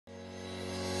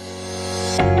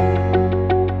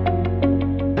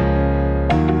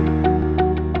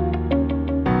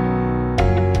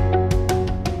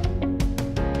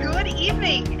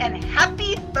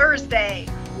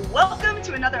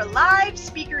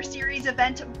Speaker Series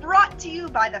event brought to you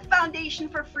by the Foundation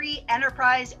for Free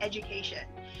Enterprise Education.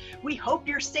 We hope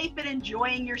you're safe and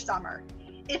enjoying your summer.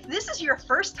 If this is your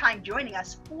first time joining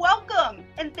us, welcome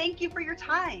and thank you for your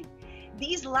time.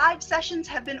 These live sessions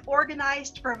have been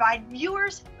organized to provide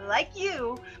viewers like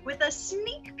you with a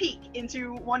sneak peek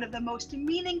into one of the most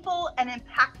meaningful and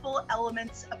impactful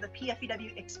elements of the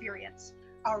PFEW experience,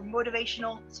 our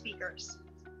motivational speakers.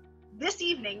 This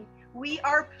evening, we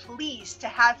are pleased to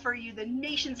have for you the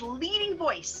nation's leading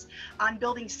voice on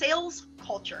building sales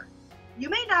culture. You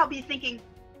may now be thinking,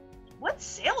 what's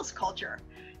sales culture?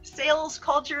 Sales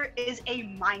culture is a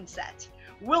mindset.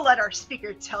 We'll let our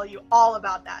speaker tell you all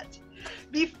about that.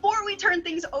 Before we turn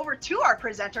things over to our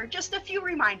presenter, just a few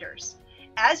reminders.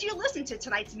 As you listen to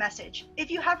tonight's message, if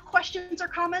you have questions or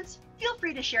comments, feel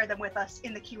free to share them with us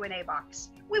in the Q&A box.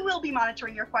 We will be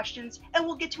monitoring your questions and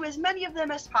we'll get to as many of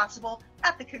them as possible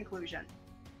at the conclusion.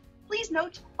 Please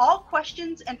note, all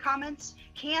questions and comments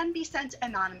can be sent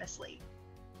anonymously.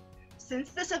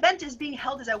 Since this event is being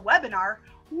held as a webinar,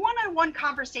 one-on-one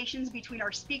conversations between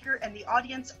our speaker and the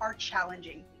audience are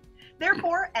challenging.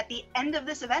 Therefore, at the end of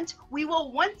this event, we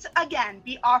will once again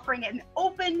be offering an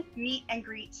open meet and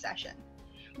greet session.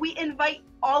 We invite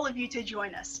all of you to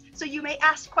join us so you may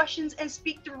ask questions and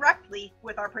speak directly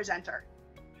with our presenter.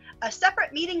 A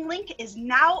separate meeting link is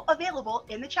now available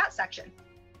in the chat section.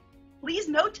 Please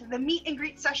note the meet and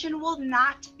greet session will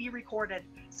not be recorded,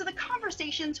 so the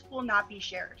conversations will not be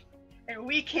shared. And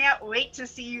we can't wait to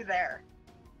see you there.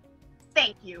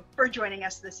 Thank you for joining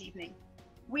us this evening.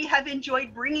 We have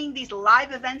enjoyed bringing these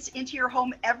live events into your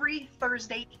home every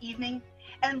Thursday evening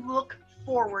and look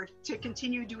forward to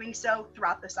continue doing so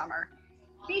throughout the summer.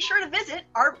 Be sure to visit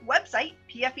our website,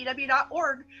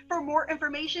 pfew.org, for more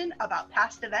information about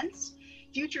past events,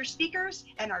 future speakers,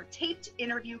 and our taped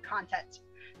interview content.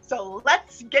 So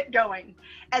let's get going.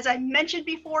 As I mentioned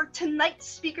before, tonight's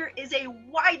speaker is a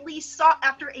widely sought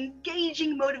after,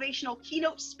 engaging motivational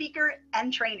keynote speaker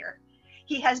and trainer.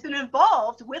 He has been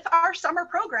involved with our summer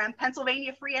program,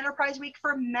 Pennsylvania Free Enterprise Week,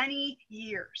 for many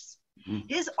years.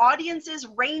 His audiences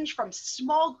range from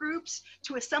small groups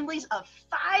to assemblies of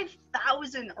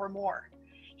 5,000 or more.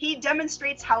 He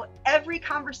demonstrates how every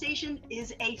conversation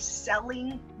is a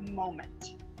selling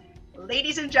moment.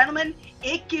 Ladies and gentlemen,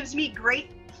 it gives me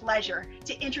great pleasure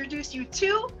to introduce you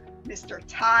to Mr.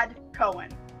 Todd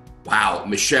Cohen. Wow,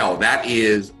 Michelle, that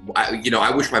is, I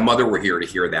wish my mother were here to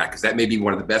hear that, because that may be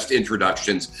one of the best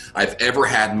introductions I've ever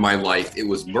had in my life. It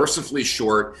was mercifully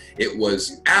short. It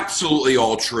was absolutely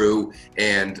all true.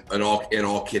 And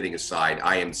all kidding aside,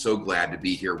 I am so glad to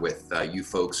be here with you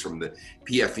folks from the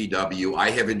PFEW.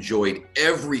 I have enjoyed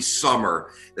every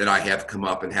summer that I have come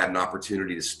up and had an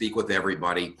opportunity to speak with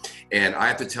everybody. And I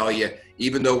have to tell you,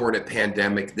 even though we're in a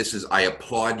pandemic, I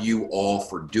applaud you all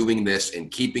for doing this and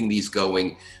keeping these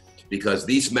going, because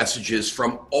these messages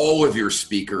from all of your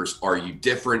speakers are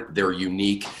different, they're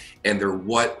unique, and they're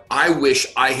what I wish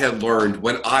I had learned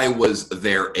when I was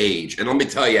their age. And let me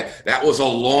tell you, that was a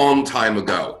long time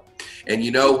ago. And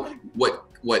you know,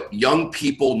 what young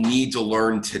people need to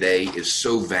learn today is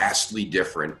so vastly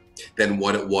different than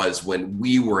what it was when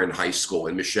we were in high school.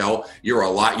 And Michelle, you're a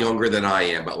lot younger than I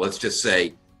am, but let's just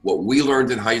say, what we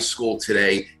learned in high school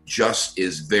today just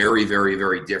is very, very,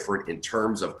 very different in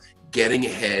terms of getting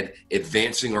ahead,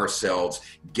 advancing ourselves,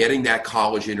 getting that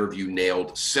college interview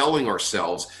nailed, selling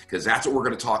ourselves, because that's what we're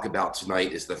going to talk about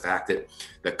tonight, is the fact that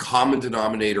the common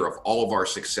denominator of all of our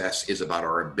success is about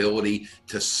our ability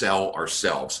to sell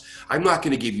ourselves. I'm not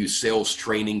going to give you sales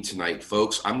training tonight,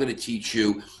 folks. I'm going to teach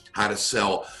you how to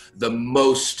sell the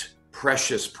most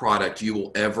precious product you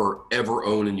will ever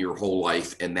own in your whole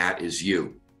life, and that is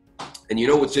you. And you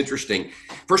know what's interesting?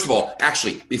 First of all,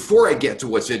 actually, before I get to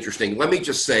what's interesting, let me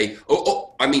just say,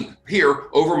 here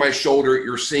over my shoulder,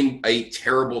 you're seeing a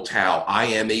terrible towel. I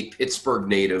am a Pittsburgh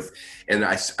native. And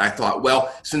I thought,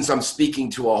 well, since I'm speaking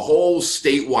to a whole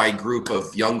statewide group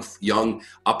of young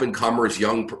up-and-comers,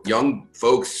 young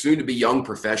folks, soon to be young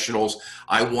professionals,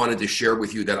 I wanted to share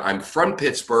with you that I'm from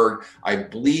Pittsburgh. I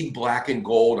bleed black and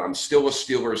gold. I'm still a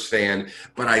Steelers fan,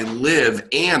 but I live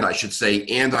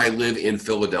in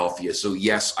Philadelphia. So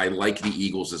yes, I like the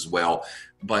Eagles as well,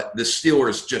 but the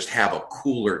Steelers just have a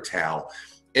cooler towel.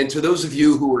 And to those of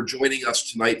you who are joining us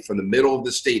tonight from the middle of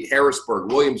the state, Harrisburg,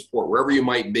 Williamsport, wherever you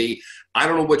might be, I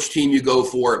don't know which team you go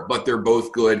for, but they're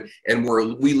both good. And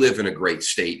we live in a great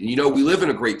state. And we live in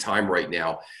a great time right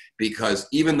now, because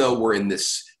even though we're in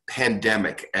this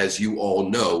pandemic, as you all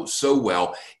know so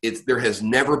well, there has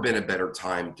never been a better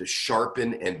time to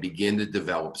sharpen and begin to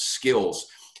develop skills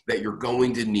that you're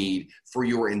going to need for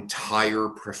your entire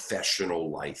professional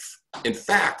life. In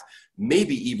fact,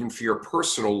 maybe even for your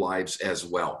personal lives as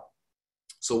well.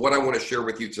 So what I want to share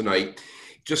with you tonight,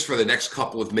 just for the next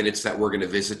couple of minutes that we're going to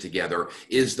visit together,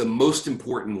 is the most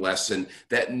important lesson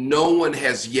that no one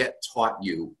has yet taught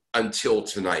you until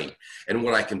tonight. And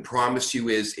what I can promise you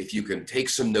is, if you can take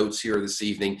some notes here this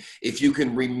evening, if you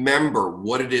can remember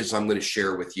what it is I'm going to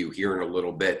share with you here in a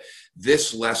little bit,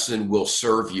 this lesson will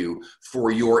serve you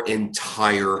for your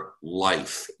entire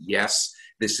life. Yes,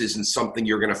 this isn't something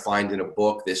you're going to find in a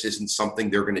book. This isn't something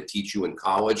they're going to teach you in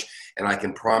college. And I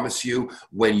can promise you,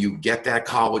 when you get that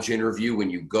college interview, when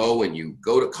you go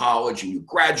to college and you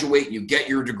graduate and you get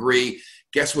your degree,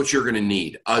 guess what you're going to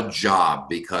need? A job,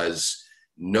 because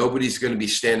nobody's going to be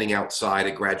standing outside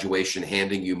at graduation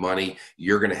handing you money.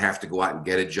 You're going to have to go out and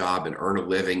get a job and earn a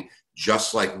living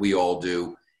just like we all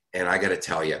do. And I got to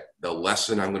tell you, the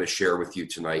lesson I'm going to share with you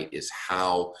tonight is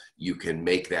how you can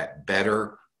make that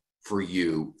better for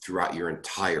you throughout your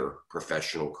entire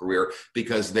professional career,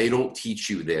 because they don't teach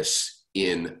you this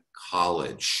in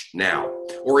college now,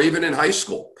 or even in high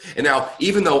school. And now,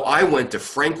 even though I went to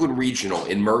Franklin Regional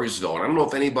in Murraysville, and I don't know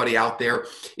if anybody out there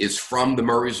is from the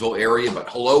Murraysville area, but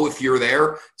hello, if you're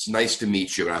there, it's nice to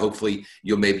meet you. And hopefully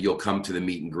you'll come to the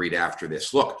meet and greet after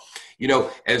this. Look,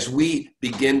 as we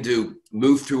begin to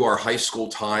move through our high school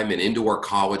time and into our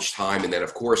college time, and then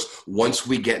of course, once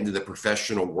we get into the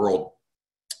professional world,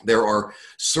 there are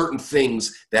certain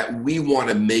things that we want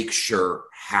to make sure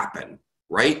happen,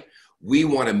 right? We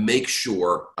want to make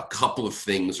sure a couple of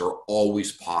things are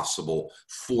always possible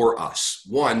for us.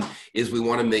 One is we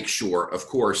want to make sure, of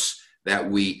course, that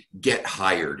we get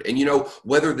hired. And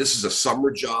whether this is a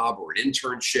summer job or an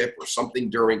internship or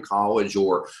something during college,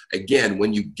 or again,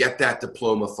 when you get that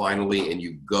diploma finally and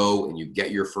you go and you get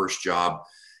your first job,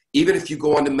 even if you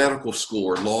go on to medical school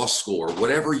or law school or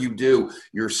whatever you do,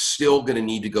 you're still going to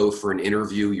need to go for an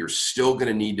interview. You're still going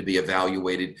to need to be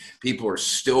evaluated. People are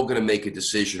still going to make a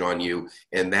decision on you.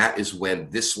 And that is when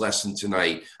this lesson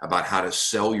tonight about how to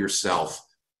sell yourself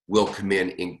will come in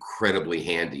incredibly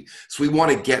handy. So we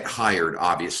want to get hired,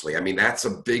 obviously. I mean, that's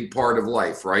a big part of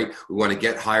life, right? We want to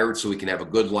get hired so we can have a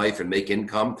good life and make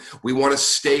income. We want to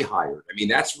stay hired. I mean,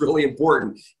 that's really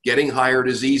important. Getting hired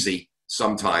is easy.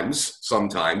 Sometimes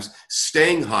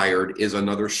staying hired is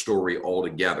another story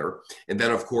altogether. And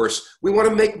then, of course, we want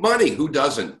to make money. Who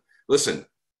doesn't? Listen,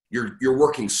 you're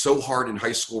working so hard in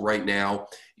high school right now.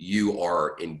 You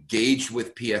are engaged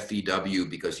with PFEW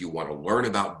because you want to learn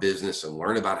about business and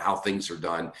learn about how things are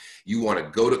done. You want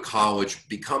to go to college,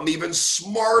 become even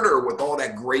smarter with all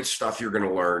that great stuff you're going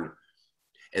to learn.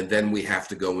 And then we have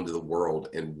to go into the world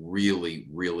and really,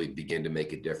 really begin to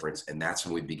make a difference. And that's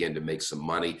when we begin to make some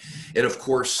money. And of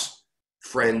course,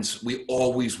 friends, we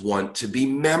always want to be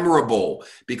memorable,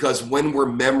 because when we're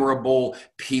memorable,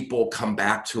 people come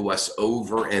back to us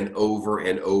over and over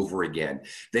and over again.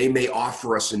 They may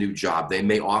offer us a new job. They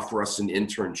may offer us an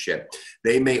internship.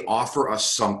 They may offer us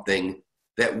something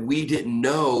that we didn't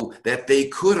know that they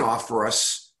could offer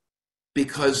us,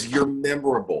 because you're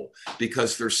memorable,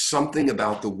 because there's something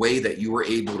about the way that you were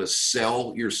able to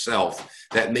sell yourself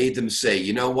that made them say,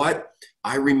 you know what?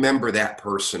 I remember that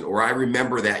person, or I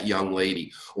remember that young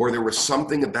lady, or there was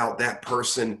something about that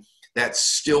person that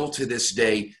still to this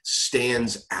day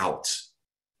stands out.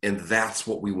 And that's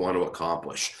what we want to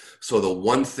accomplish. So the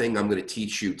one thing I'm going to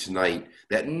teach you tonight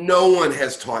that no one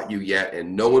has taught you yet,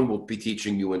 and no one will be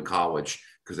teaching you in college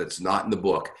because it's not in the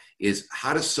book, is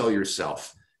how to sell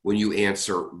yourself when you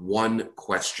answer one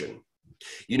question.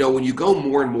 When you go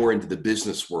more and more into the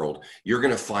business world, you're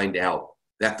going to find out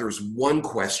that there's one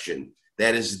question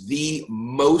that is the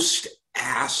most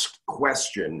asked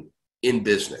question in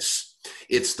business.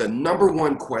 It's the number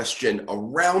one question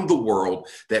around the world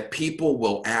that people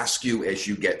will ask you as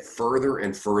you get further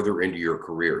and further into your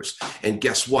careers. And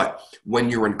guess what? When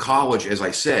you're in college, as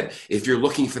I said, if you're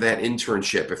looking for that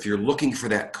internship, if you're looking for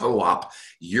that co-op,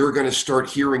 you're going to start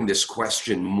hearing this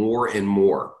question more and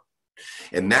more.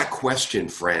 And that question,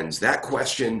 friends, that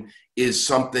question is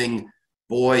something,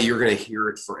 boy, you're going to hear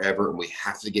it forever, and we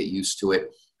have to get used to it.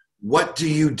 What do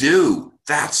you do?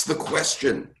 That's the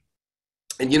question.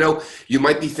 And you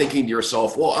might be thinking to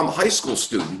yourself, well, I'm a high school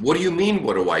student. What do you mean,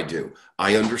 what do I do?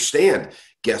 I understand.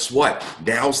 Guess what?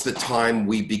 Now's the time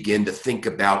we begin to think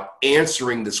about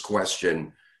answering this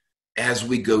question as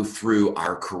we go through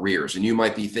our careers. And you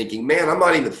might be thinking, man, I'm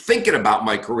not even thinking about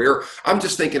my career. I'm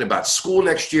just thinking about school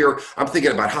next year. I'm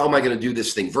thinking about how am I going to do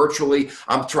this thing virtually.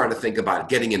 I'm trying to think about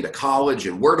getting into college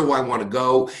and where do I want to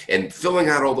go, and filling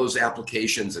out all those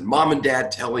applications, and mom and dad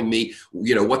telling me,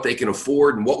 what they can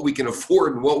afford and what we can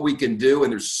afford and what we can do.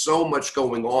 And there's so much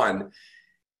going on.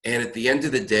 And at the end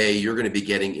of the day, you're going to be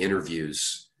getting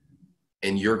interviews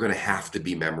and you're going to have to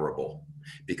be memorable,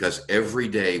 because every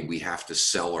day we have to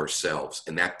sell ourselves.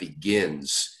 And that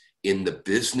begins in the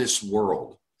business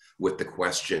world with the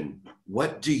question,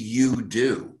 what do you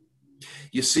do?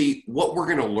 You see, what we're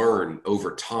going to learn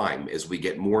over time as we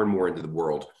get more and more into the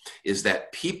world is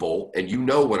that people, and you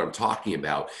know what I'm talking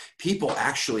about, people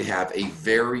actually have a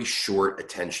very short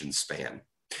attention span.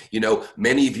 You know,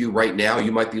 many of you right now,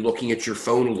 you might be looking at your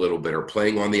phone a little bit or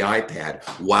playing on the iPad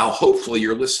while hopefully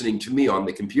you're listening to me on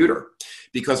the computer,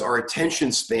 because our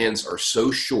attention spans are so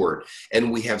short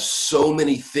and we have so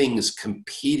many things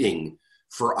competing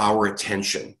for our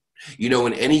attention. You know,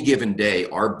 in any given day,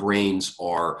 our brains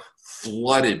are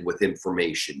flooded with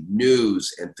information,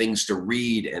 news and things to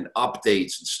read and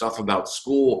updates and stuff about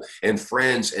school and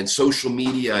friends and social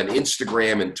media and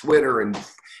Instagram and Twitter and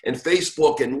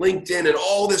Facebook and LinkedIn and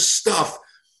all this stuff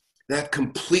that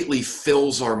completely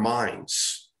fills our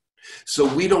minds. So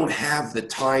we don't have the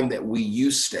time that we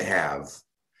used to have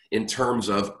in terms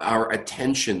of our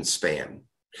attention span.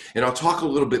 And I'll talk a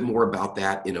little bit more about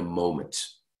that in a moment.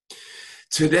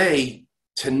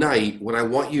 Tonight, what I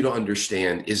want you to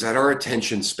understand is that our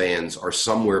attention spans are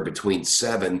somewhere between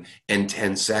 7 and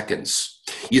 10 seconds.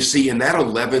 You see, in that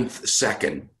 11th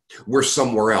second, we're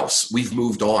somewhere else. We've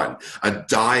moved on. A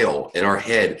dial in our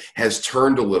head has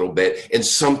turned a little bit and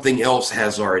something else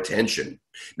has our attention.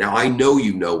 Now, I know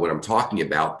you know what I'm talking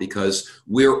about, because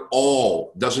we're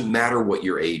all, doesn't matter what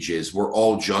your age is, we're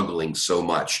all juggling so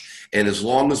much. And as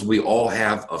long as we all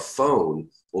have a phone,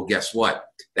 well, guess what?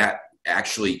 That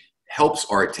actually helps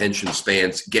our attention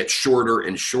spans get shorter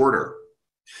and shorter.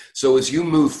 So as you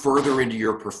move further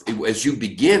into as you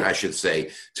begin, I should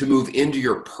say, to move into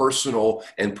your personal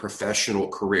and professional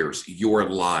careers, your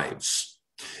lives,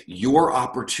 your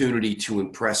opportunity to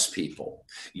impress people,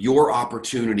 your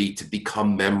opportunity to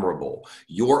become memorable,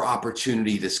 your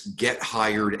opportunity to get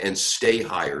hired and stay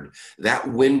hired, that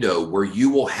window where you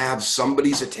will have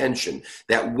somebody's attention,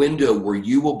 that window where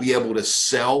you will be able to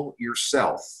sell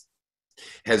yourself,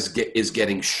 is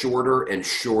getting shorter and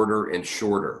shorter and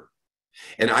shorter.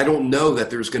 And I don't know that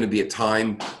there's going to be a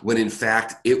time when, in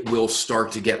fact, it will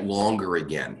start to get longer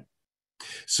again.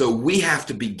 So we have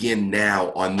to begin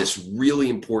now on this really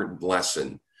important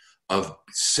lesson of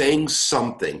saying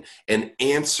something, an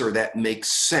answer that makes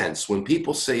sense. When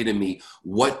people say to me,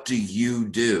 what do you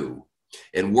do?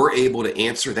 And we're able to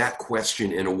answer that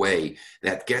question in a way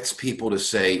that gets people to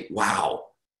say, wow,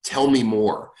 tell me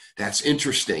more. That's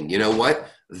interesting. You know what?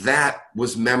 That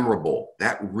was memorable.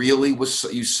 That really was,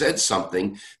 you said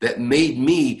something that made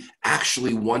me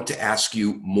actually want to ask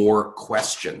you more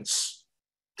questions.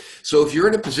 So if you're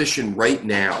in a position right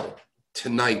now,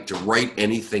 tonight, to write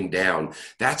anything down,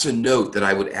 that's a note that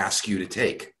I would ask you to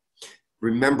take.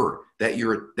 Remember that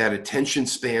that attention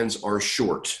spans are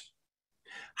short.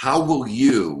 How will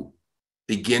you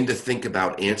begin to think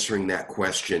about answering that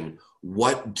question?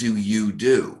 What do you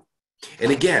do?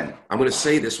 And again, I'm going to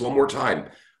say this one more time.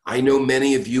 I know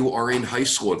many of you are in high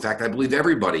school. In fact, I believe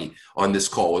everybody on this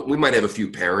call, we might have a few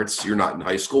parents, you're not in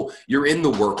high school, you're in the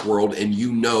work world and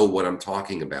you know what I'm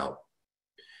talking about.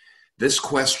 This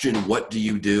question, what do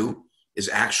you do, is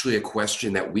actually a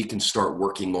question that we can start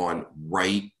working on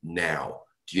right now.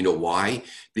 Do you know why?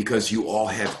 Because you all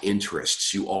have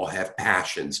interests, you all have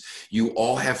passions, you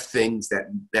all have things that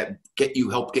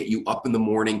help get you up in the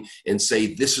morning and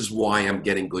say, this is why I'm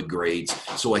getting good grades,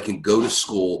 so I can go to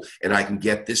school and I can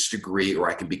get this degree, or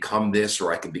I can become this,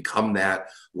 or I can become that,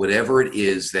 whatever it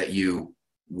is that you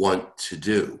want to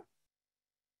do.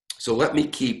 So let me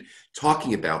keep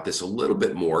talking about this a little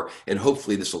bit more, and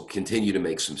hopefully this will continue to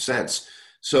make some sense.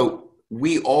 So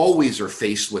we always are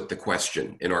faced with the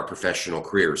question in our professional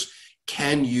careers,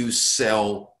 can you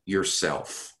sell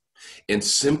yourself? And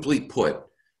simply put,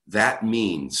 that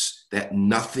means that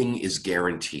nothing is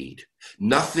guaranteed.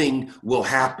 Nothing will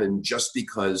happen just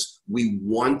because we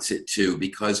want it to,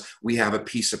 because we have a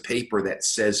piece of paper that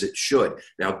says it should.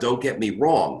 Now, don't get me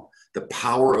wrong. The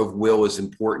power of will is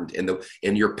important,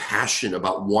 and your passion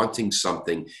about wanting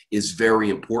something is very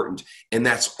important. And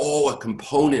that's all a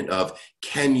component of,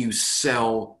 can you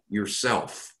sell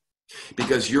yourself?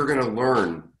 Because you're going to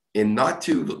learn in not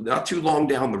too long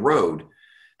down the road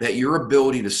that your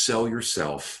ability to sell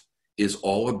yourself is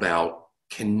all about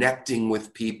connecting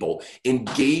with people,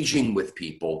 engaging with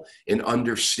people, and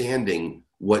understanding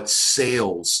what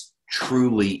sales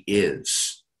truly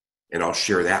is. And I'll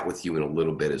share that with you in a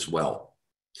little bit as well.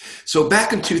 So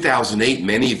back in 2008,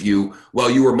 many of you, well,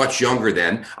 you were much younger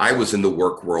then. I was in the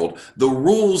work world. The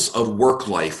rules of work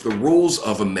life, the rules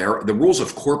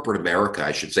of corporate America,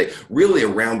 I should say, really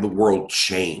around the world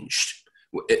changed.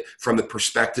 from the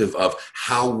perspective of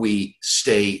how we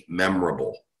stay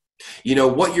memorable. You know,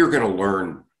 what you're going to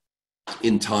learn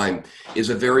in time is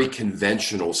a very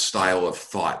conventional style of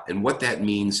thought. And what that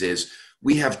means is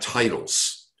we have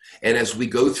titles. And as we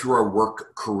go through our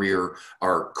work career,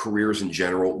 our careers in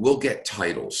general, we'll get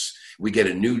titles. We get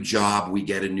a new job, we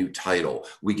get a new title.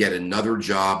 We get another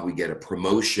job, we get a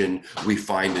promotion. We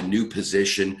find a new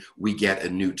position, we get a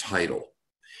new title.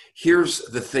 Here's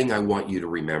the thing I want you to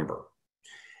remember.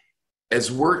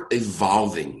 As we're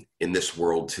evolving in this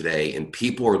world today and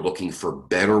people are looking for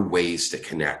better ways to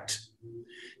connect,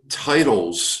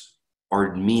 titles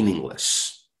are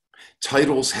meaningless.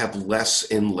 Titles have less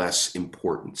and less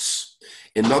importance.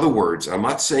 In other words, I'm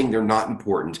not saying they're not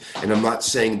important, and I'm not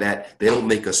saying that they don't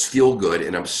make us feel good,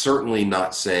 and I'm certainly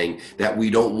not saying that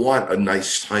we don't want a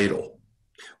nice title.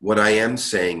 What I am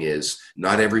saying is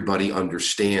not everybody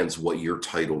understands what your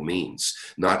title means.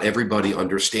 Not everybody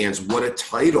understands what a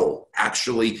title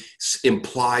actually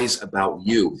implies about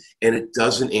you, and it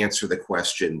doesn't answer the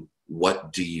question,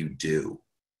 what do you do?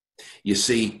 You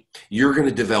see, you're going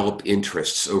to develop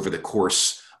interests over the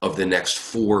course of the next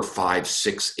 4, 5,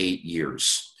 6, 8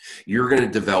 years. You're going to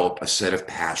develop a set of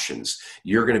passions.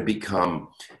 You're going to become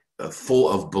full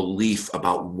of belief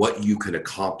about what you can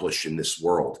accomplish in this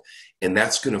world. And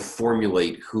that's going to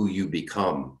formulate who you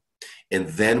become. And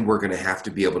then we're going to have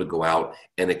to be able to go out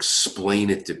and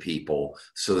explain it to people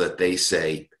so that they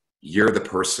say, you're the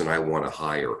person I want to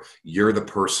hire. You're the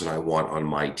person I want on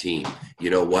my team. You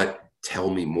know what?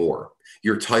 Tell me more.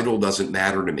 Your title doesn't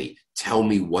matter to me. Tell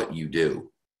me what you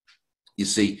do. You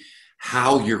see,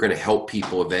 how you're going to help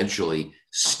people eventually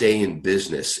stay in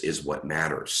business is what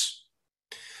matters.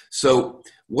 So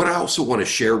what I also want to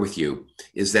share with you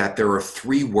is that there are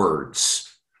 3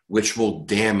 words which will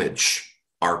damage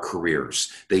our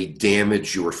careers. They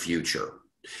damage your future.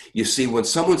 You see, when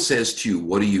someone says to you,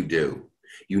 what do?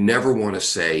 You never want to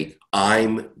say,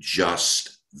 I'm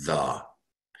just the.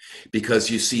 Because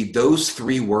you see, those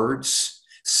 3 words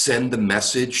send the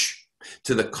message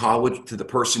to the college, to the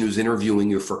person who's interviewing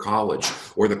you for college,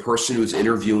 or the person who's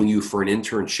interviewing you for an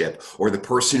internship, or the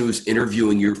person who's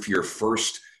interviewing you for your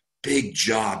first big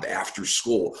job after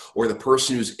school, or the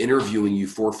person who's interviewing you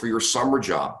for your summer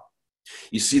job.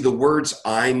 You see, the words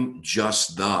I'm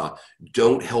just the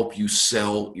don't help you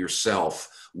sell yourself.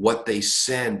 What they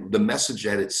send, the message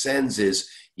that it sends is,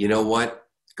 you know what?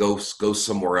 Go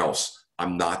somewhere else.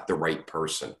 I'm not the right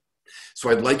person. So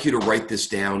I'd like you to write this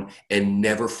down and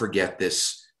never forget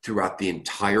this throughout the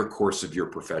entire course of your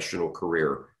professional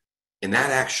career. And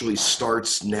that actually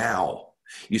starts now.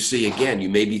 You see, again, you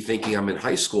may be thinking, I'm in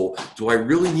high school. Do I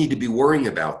really need to be worrying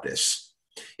about this?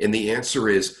 And the answer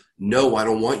is, no, I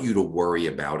don't want you to worry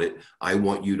about it. I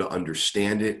want you to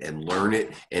understand it and learn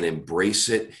it and embrace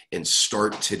it and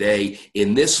start today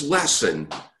in this lesson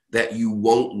that you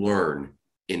won't learn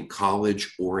in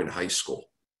college or in high school.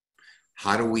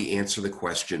 How do we answer the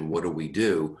question, what do we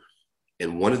do?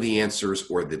 And one of the answers,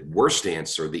 or the worst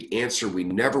answer, the answer we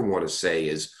never want to say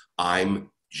is, I'm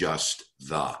just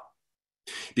the.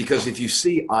 Because if you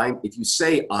say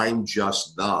I'm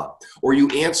just the, or you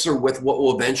answer with what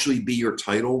will eventually be your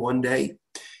title one day,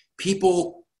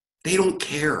 people, they don't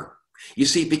care. You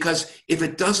see, because if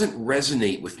it doesn't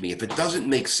resonate with me, if it doesn't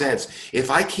make sense,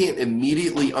 if I can't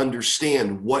immediately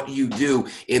understand what you do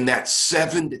in that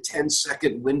 7 to 10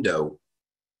 second window,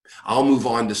 I'll move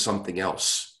on to something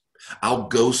else. I'll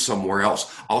go somewhere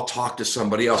else. I'll talk to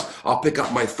somebody else. I'll pick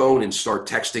up my phone and start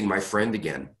texting my friend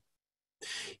again.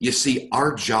 You see,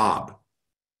 our job,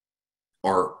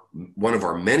 or one of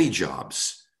our many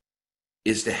jobs,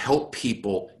 is to help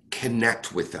people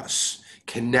connect with us,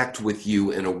 connect with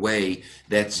you in a way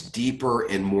that's deeper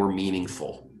and more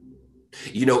meaningful.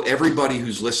 You know, everybody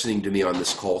who's listening to me on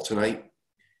this call tonight,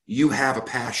 you have a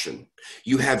passion.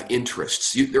 You have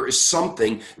interests. There is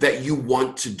something that you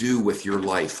want to do with your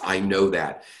life. I know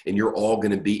that. And you're all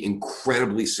going to be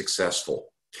incredibly successful.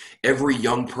 Every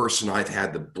young person I've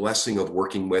had the blessing of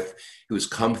working with who's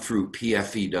come through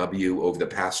PFEW over the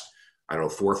past, 4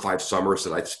 or 5 summers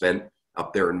that I've spent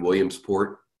up there in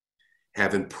Williamsport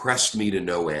have impressed me to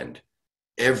no end.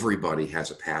 Everybody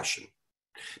has a passion.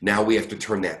 Now we have to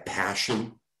turn that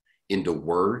passion into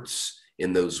words,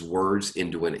 and those words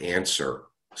into an answer.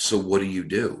 So what do you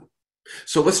do?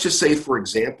 So let's just say, for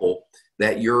example,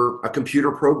 that you're a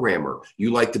computer programmer.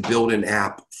 You like to build an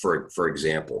app, for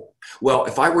example. Well,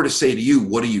 if I were to say to you,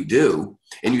 what do you do?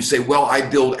 And you say, well, I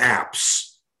build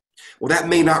apps. Well, that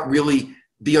may not really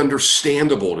be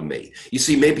understandable to me. You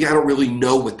see, maybe I don't really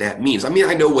know what that means. I mean,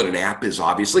 I know what an app is,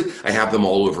 obviously. I have them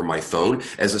all over my phone.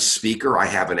 As a speaker, I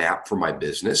have an app for my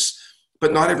business.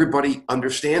 but not everybody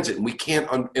understands it. And we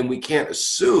can't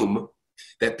assume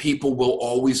that people will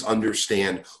always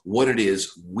understand what it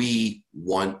is we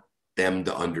want them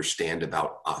to understand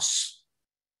about us.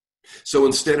 So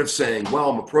instead of saying,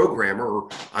 well, I'm a programmer or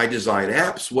I design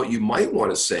apps, what you might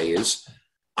want to say is,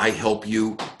 I help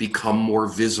you become more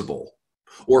visible.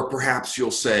 Or perhaps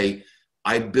you'll say,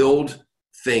 I build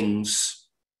things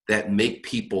that make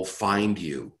people find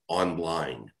you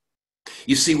online.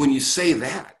 You see, when you say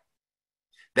that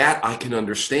I can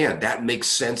understand. That makes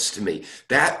sense to me.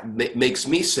 That makes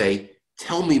me say,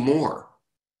 tell me more.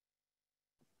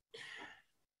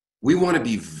 We want to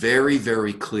be very,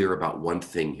 very clear about one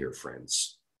thing here,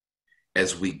 friends.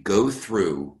 As we go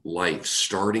through life,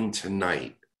 starting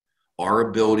tonight, our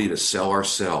ability to sell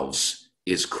ourselves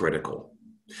is critical.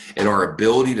 And our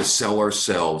ability to sell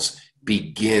ourselves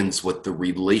begins with the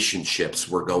relationships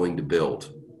we're going to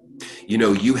build. You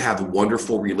know, you have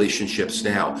wonderful relationships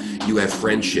now. You have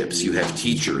friendships, you have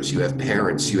teachers, you have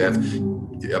parents, you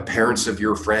have parents of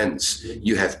your friends.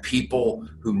 You have people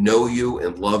who know you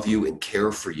and love you and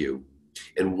care for you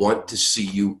and want to see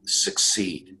you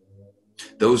succeed.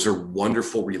 Those are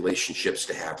wonderful relationships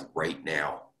to have right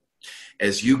now.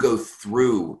 As you go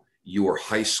through your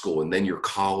high school and then your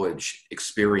college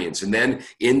experience and then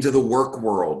into the work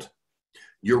world,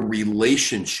 your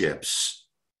relationships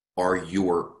are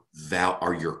your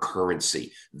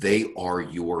currency. They are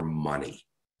your money.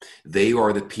 They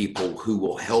are the people who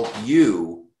will help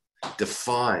you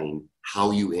define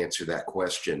how you answer that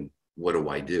question, what do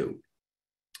I do?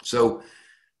 So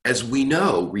as we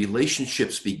know,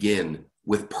 relationships begin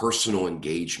with personal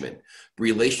engagement.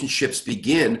 Relationships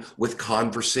begin with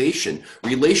conversation.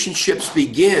 Relationships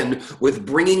begin with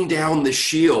bringing down the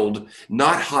shield,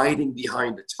 not hiding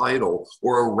behind a title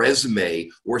or a resume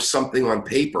or something on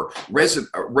paper.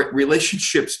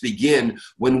 Relationships begin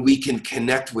when we can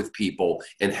connect with people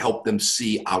and help them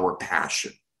see our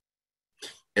passion.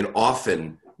 And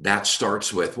often that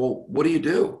starts with, well, what do you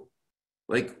do?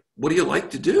 Like, what do you like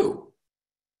to do?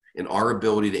 And our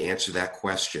ability to answer that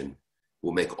question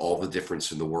will make all the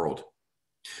difference in the world.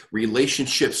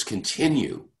 Relationships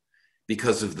continue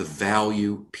because of the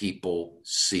value people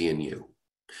see in you,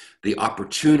 the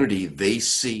opportunity they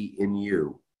see in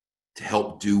you to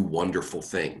help do wonderful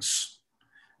things.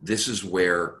 This is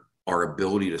where our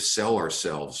ability to sell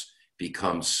ourselves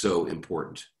becomes so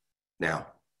important. Now,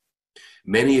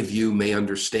 many of you may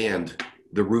understand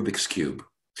the Rubik's Cube.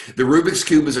 The Rubik's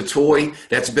Cube is a toy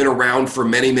that's been around for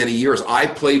many, many years. I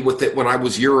played with it when I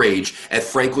was your age at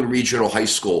Franklin Regional High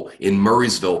School in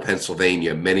Murraysville,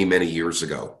 Pennsylvania, many, many years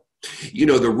ago. You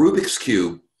know, the Rubik's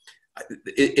Cube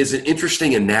is an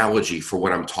interesting analogy for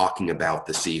what I'm talking about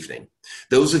this evening.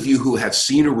 Those of you who have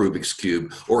seen a Rubik's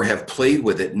Cube or have played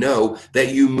with it know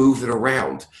that you move it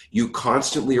around. You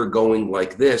constantly are going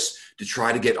like this to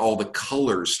try to get all the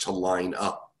colors to line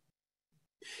up.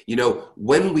 You know,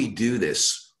 when we do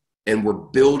this and we're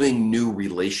building new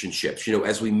relationships, you know,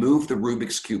 as we move the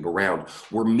Rubik's Cube around,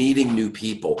 we're meeting new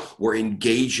people, we're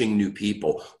engaging new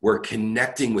people, we're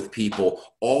connecting with people,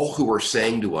 all who are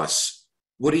saying to us,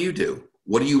 what do you do?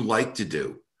 What do you like to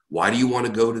do? Why do you want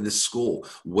to go to this school?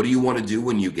 What do you want to do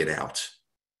when you get out?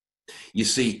 You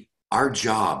see, our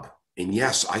job, and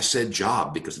yes, I said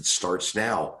job because it starts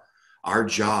now, our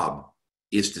job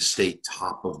is to stay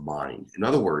top of mind. In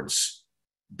other words,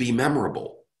 be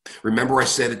memorable. Remember I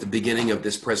said at the beginning of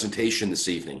this presentation this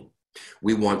evening,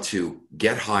 we want to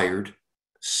get hired,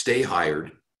 stay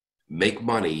hired, make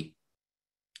money,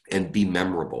 and be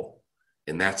memorable.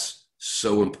 And that's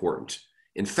so important.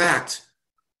 In fact,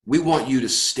 we want you to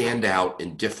stand out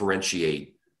and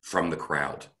differentiate from the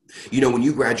crowd. You know, when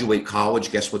you graduate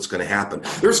college, guess what's going to happen?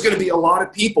 There's going to be a lot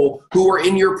of people who are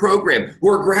in your program who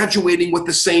are graduating with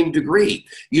the same degree.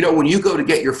 You know, when you go to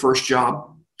get your first job,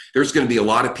 there's going to be a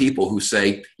lot of people who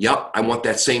say, yep, I want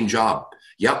that same job.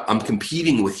 Yep, I'm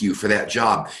competing with you for that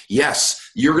job. Yes,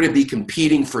 you're going to be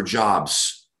competing for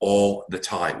jobs all the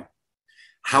time.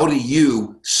 How do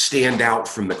you stand out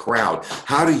from the crowd?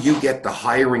 How do you get the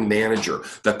hiring manager,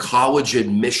 the college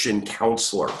admission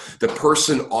counselor, the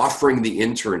person offering the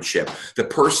internship,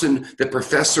 the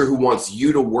professor who wants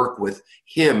you to work with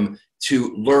him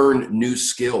to learn new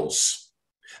skills?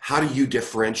 How do you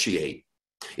differentiate?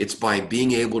 It's by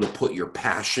being able to put your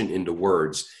passion into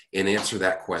words and answer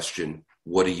that question,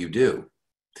 what do you do?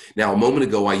 Now, a moment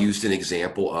ago, I used an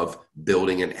example of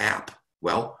building an app.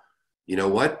 Well, you know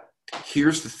what?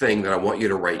 Here's the thing that I want you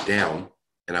to write down,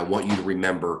 and I want you to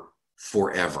remember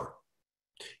forever.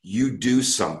 You do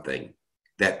something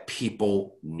that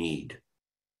people need.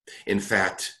 In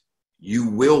fact, you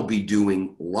will be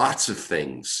doing lots of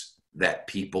things that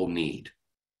people need.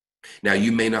 Now,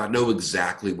 you may not know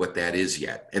exactly what that is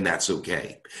yet, and that's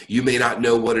okay. You may not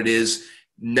know what it is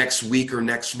next week or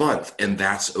next month, and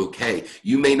that's okay.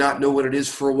 You may not know what it is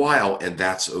for a while, and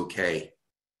that's okay.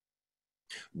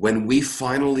 When we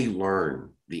finally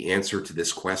learn the answer to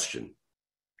this question,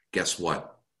 guess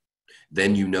what?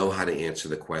 Then you know how to answer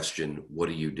the question, what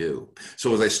do you do?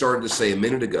 So as I started to say a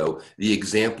minute ago, the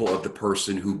example of the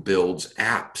person who builds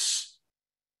apps,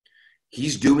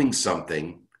 he's doing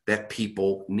something that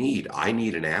people need. I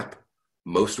need an app.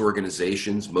 Most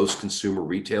organizations, most consumer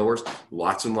retailers,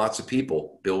 lots and lots of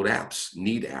people build apps,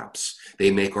 need apps.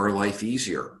 They make our life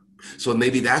easier. So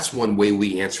maybe that's one way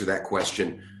we answer that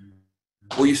question.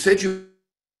 Well, you said you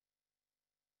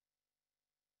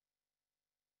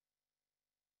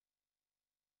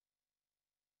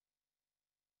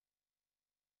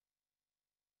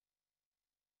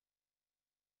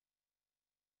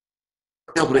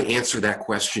were able to answer that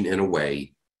question in a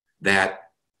way that,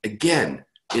 again,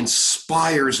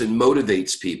 inspires and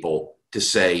motivates people to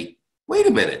say, wait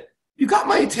a minute, you got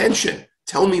my attention.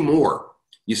 Tell me more.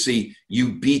 You see,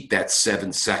 you beat that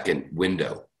 7-second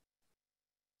window.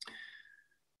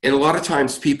 And a lot of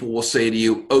times people will say to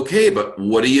you, okay, but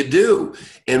what do you do?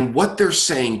 And what they're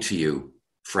saying to you,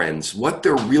 friends, what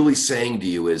they're really saying to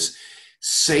you is,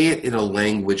 say it in a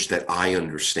language that I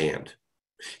understand.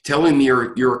 Telling me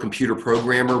you're a computer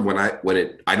programmer when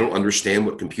I don't understand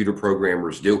what computer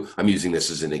programmers do, I'm using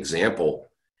this as an example,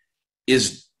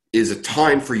 is a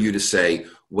time for you to say,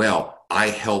 well, I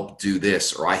help do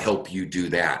this, or I help you do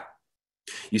that.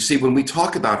 You see, when we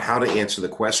talk about how to answer the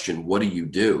question, what do you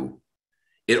do?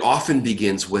 It often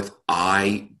begins with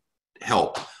I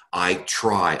help, I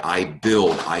try, I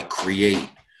build, I create,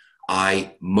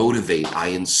 I motivate, I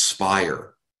inspire.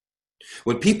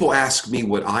 When people ask me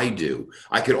what I do,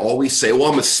 I could always say,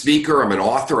 well, I'm a speaker, I'm an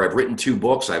author, I've written 2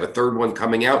 books, I have a 3rd one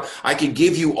coming out. I could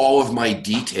give you all of my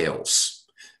details,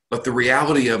 but the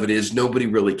reality of it is nobody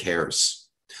really cares.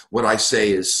 What I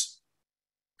say is,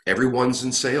 everyone's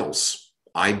in sales.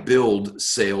 I build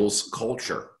sales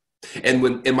culture. And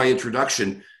when in my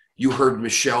introduction, you heard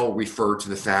Michelle refer to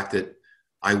the fact that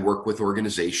I work with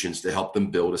organizations to help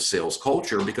them build a sales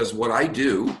culture, because what I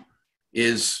do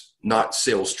is not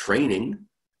sales training.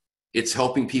 It's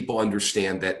helping people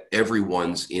understand that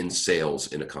everyone's in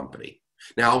sales in a company.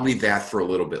 Now, I'll leave that for a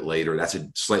little bit later. That's a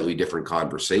slightly different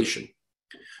conversation.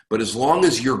 But as long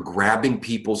as you're grabbing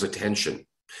people's attention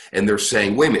and they're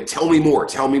saying, wait a minute, tell me more,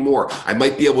 tell me more. I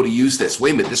might be able to use this.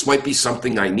 Wait a minute, this might be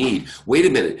something I need. Wait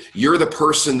a minute, you're the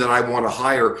person that I want to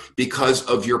hire because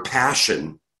of your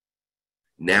passion.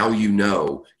 Now you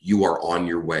know you are on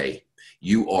your way.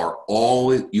 You are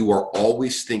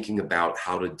always thinking about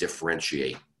how to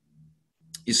differentiate.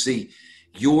 You see,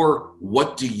 your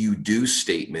what do you do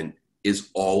statement is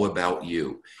all about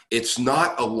you. It's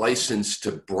not a license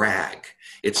to brag.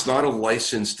 It's not a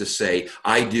license to say,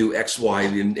 I do X, Y,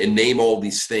 and name all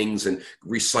these things and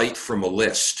recite from a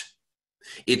list.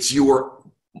 It's your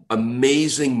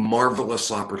amazing,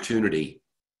 marvelous opportunity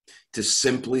to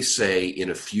simply say in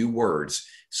a few words,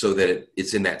 so that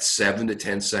it's in that 7 to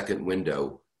 10 second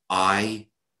window, I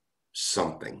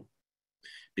something.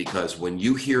 Because when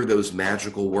you hear those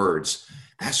magical words,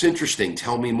 that's interesting,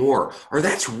 tell me more. Or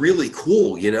that's really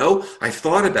cool, you know, I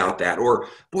thought about that. Or,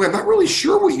 boy, I'm not really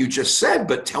sure what you just said,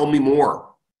 but tell me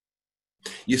more.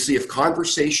 You see, if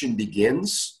conversation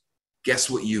begins, guess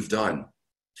what you've done?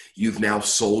 You've now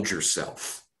sold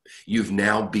yourself. You've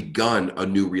now begun a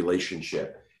new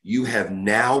relationship. You have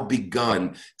now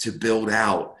begun to build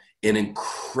out an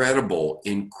incredible,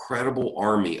 incredible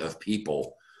army of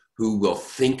people who will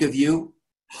think of you,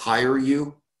 hire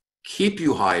you, keep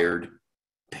you hired,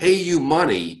 pay you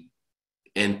money,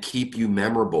 and keep you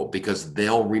memorable because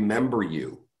they'll remember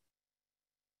you.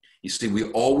 You see,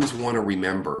 we always want to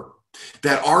remember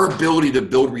that our ability to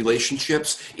build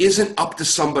relationships isn't up to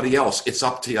somebody else. It's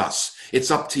up to us. It's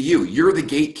up to you. You're the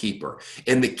gatekeeper.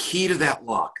 And the key to that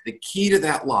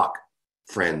lock,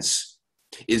 friends,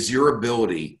 is your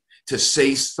ability to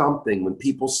say something when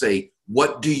people say,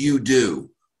 what do you do?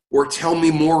 Or tell me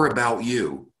more about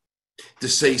you. To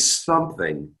say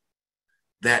something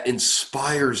that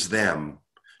inspires them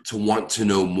to want to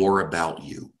know more about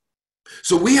you.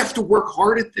 So we have to work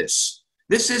hard at this.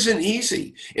 This isn't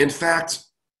easy. In fact,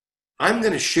 I'm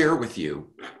going to share with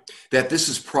you that this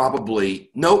is probably,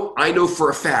 I know for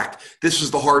a fact, this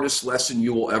is the hardest lesson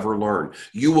you will ever learn.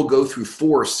 You will go through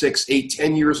 4, 6, 8,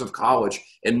 10 years of college,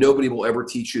 and nobody will ever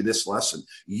teach you this lesson.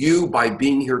 You, by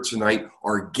being here tonight,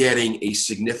 are getting a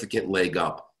significant leg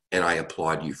up, and I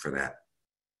applaud you for that.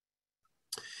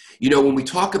 You know, when we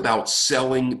talk about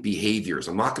selling behaviors,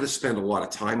 I'm not going to spend a lot of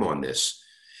time on this,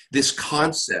 This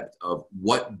concept of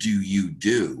what do you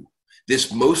do,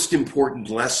 this most important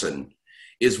lesson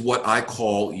is what I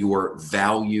call your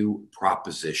value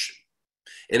proposition.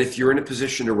 And if you're in a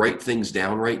position to write things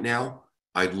down right now,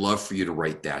 I'd love for you to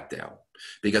write that down,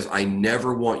 because I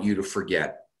never want you to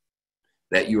forget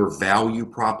that your value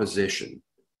proposition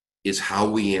is how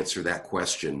we answer that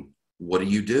question, what do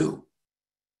you do?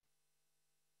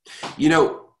 You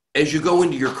know, as you go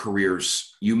into your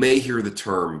careers, you may hear the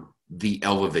term the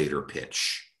elevator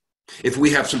pitch. If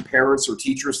we have some parents or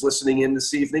teachers listening in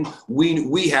this evening,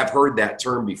 we have heard that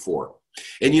term before.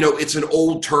 And, you know, it's an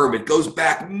old term. It goes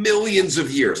back millions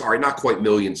of years. All right, not quite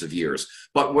millions of years,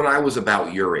 but when I was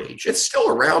about your age, it's still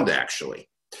around actually.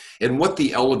 And what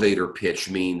the elevator pitch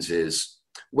means is,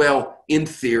 well, in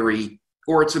theory,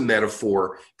 or it's a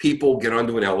metaphor, people get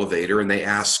onto an elevator and they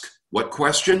ask, what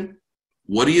question?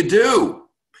 What do you do?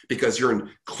 Because you're in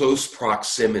close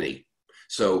proximity.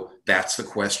 So that's the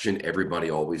question everybody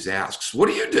always asks. What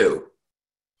do you do?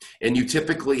 And you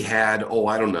typically had,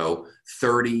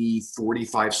 30,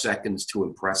 45 seconds to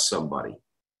impress somebody.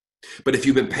 But if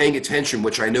you've been paying attention,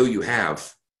 which I know you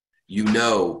have, you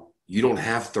know you don't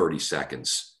have 30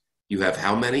 seconds. You have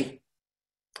how many?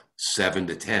 7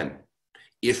 to 10,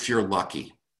 if you're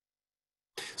lucky.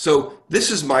 So this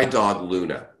is my dog,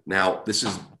 Luna. Now,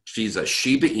 she's a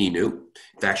Shiba Inu.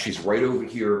 In fact, she's right over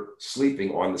here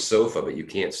sleeping on the sofa, but you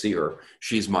can't see her.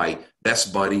 She's my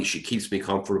best buddy. She keeps me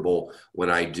comfortable when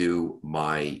I do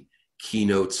my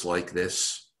keynotes like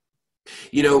this.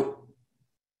 You know,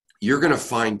 you're going to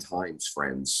find times,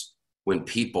 friends, when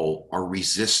people are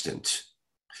resistant.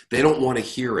 They don't want to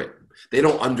hear it. They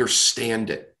don't understand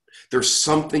it. There's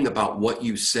something about what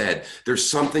you said. There's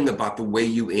something about the way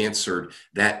you answered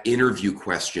that interview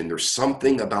question. There's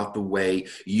something about the way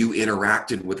you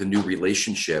interacted with a new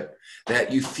relationship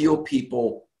that you feel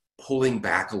people pulling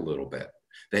back a little bit,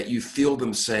 that you feel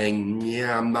them saying,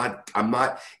 yeah, I'm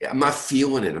not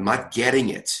feeling it. I'm not getting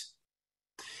it.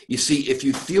 You see, if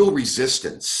you feel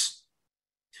resistance,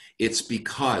 it's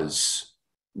because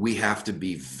we have to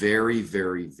be very,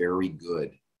 very, very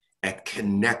good at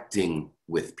connecting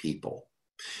with people.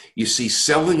 You see,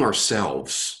 selling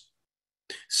ourselves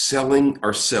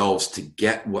to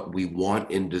get what we want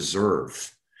and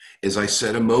deserve, as I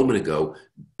said a moment ago,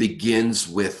 begins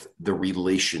with the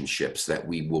relationships that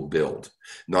we will build.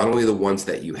 Not only the ones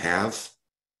that you have,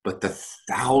 but the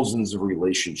thousands of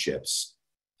relationships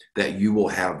that you will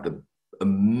have the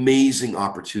amazing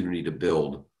opportunity to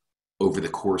build over the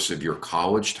course of your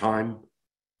college time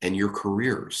and your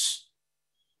careers.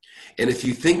 And if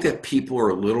you think that people are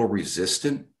a little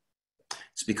resistant,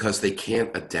 it's because they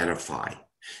can't identify.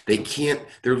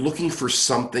 They're looking for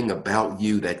something about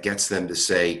you that gets them to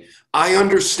say, I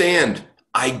understand,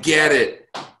 I get it.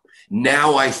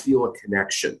 Now I feel a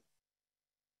connection.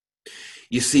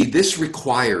 You see, this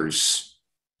requires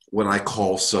what I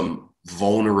call some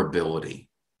vulnerability.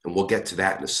 And we'll get to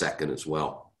that in a second as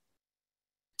well.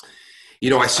 You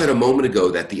know, I said a moment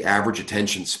ago that the average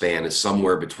attention span is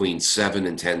somewhere between 7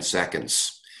 and 10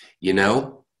 seconds. You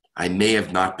know, I may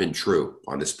have not been true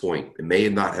on this point. It may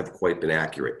not have quite been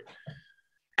accurate.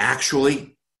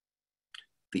 Actually,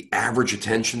 the average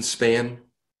attention span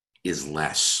is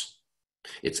less.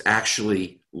 It's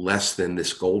actually less than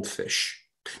this goldfish.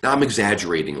 Now, I'm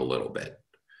exaggerating a little bit,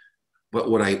 but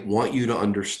what I want you to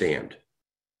understand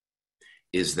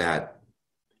is that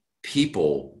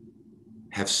people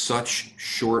have such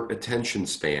short attention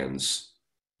spans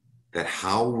that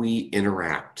how we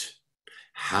interact,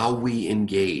 how we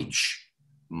engage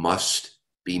must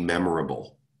be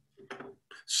memorable.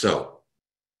 So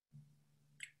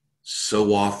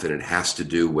often it has to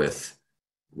do with,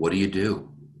 what do you do?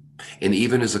 And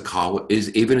even as a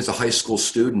high school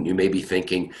student, you may be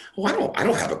thinking, oh, I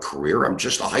don't have a career. I'm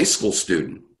just a high school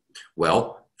student.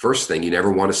 Well, first thing, you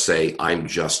never want to say, I'm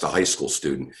just a high school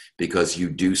student, because you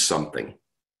do something.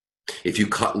 If you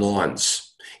cut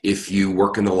lawns, if you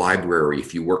work in the library,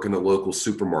 if you work in the local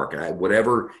supermarket,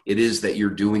 whatever it is that you're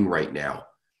doing right now,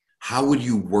 how would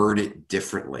you word it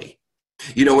differently?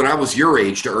 You know, when I was your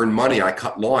age, to earn money, I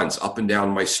cut lawns up and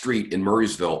down my street in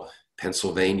Murraysville,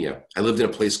 Pennsylvania. I lived in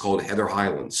a place called Heather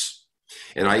Highlands.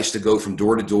 And I used to go from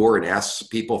door to door and ask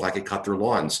people if I could cut their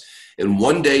lawns. And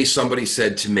one day somebody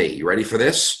said to me, you ready for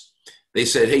this? They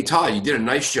said, hey, Todd, you did a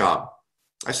nice job.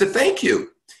 I said, thank you.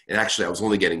 And actually, I was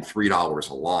only getting $3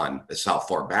 a lawn. That's how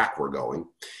far back we're going.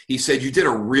 He said, you did a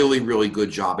really, really good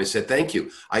job. I said, thank you.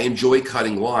 I enjoy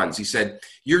cutting lawns. He said,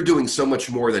 you're doing so much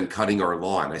more than cutting our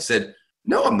lawn. I said,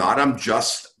 no, I'm not. I'm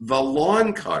just the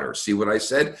lawn cutter. See what I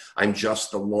said? I'm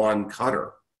just the lawn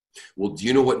cutter. Well, do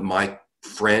you know what my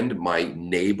friend, my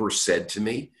neighbor said to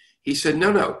me? He said,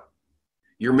 no, no,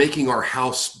 you're making our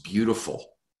house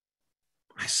beautiful.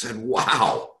 I said,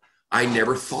 wow, I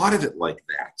never thought of it like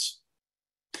that.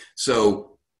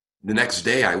 So the next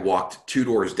day I walked 2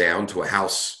 doors down to a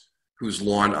house whose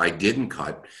lawn I didn't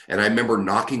cut. And I remember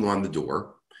knocking on the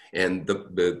door, and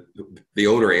the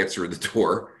owner answered the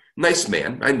door. Nice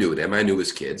man. I knew him. I knew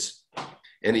his kids.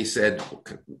 And he said,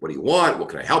 what do you want? What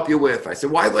can I help you with? I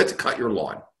said, well, I'd like to cut your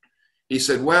lawn. He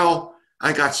said, well,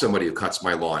 I got somebody who cuts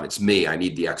my lawn. It's me. I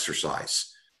need the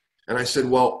exercise. And I said,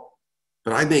 well,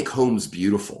 but I make homes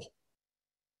beautiful.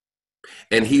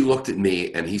 And he looked at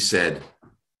me and he said,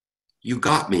 you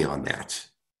got me on that.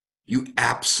 You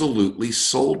absolutely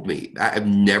sold me. I've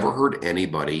never heard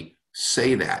anybody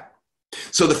say that.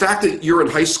 So the fact that you're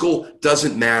in high school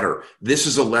doesn't matter. This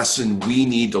is a lesson we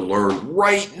need to learn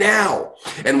right now.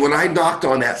 And when I knocked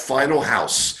on that final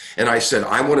house and I said,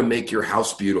 I want to make your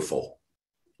house beautiful,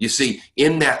 you see,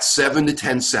 in that 7 to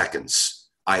 10 seconds,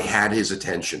 I had his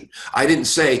attention. I didn't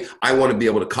say, I want to be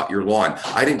able to cut your lawn.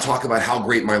 I didn't talk about how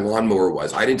great my lawnmower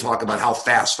was. I didn't talk about how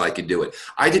fast I could do it.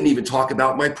 I didn't even talk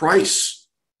about my price.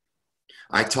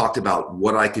 I talked about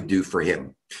what I could do for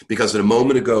him. Because a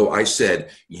moment ago, I said,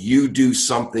 you do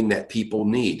something that people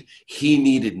need. He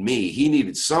needed me. He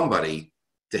needed somebody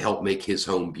to help make his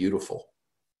home beautiful.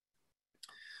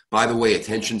 By the way,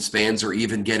 attention spans are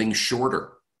even getting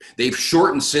shorter. They've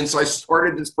shortened since I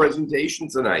started this presentation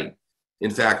tonight.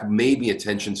 In fact, maybe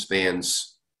attention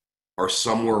spans are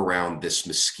somewhere around this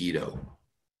mosquito.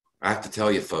 I have to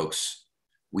tell you, folks,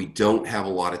 we don't have a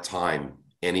lot of time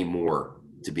anymore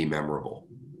to be memorable.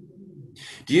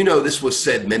 Do you know this was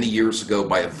said many years ago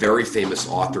by a very famous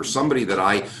author, somebody that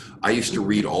I used to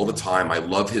read all the time. I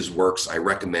love his works. I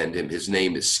recommend him. His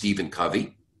name is Stephen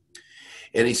Covey.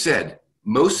 And he said,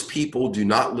 most people do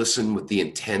not listen with the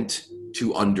intent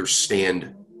to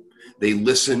understand. They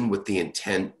listen with the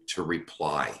intent to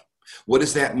reply. What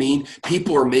does that mean?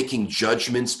 People are making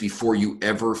judgments before you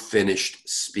ever finished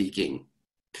speaking.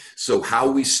 So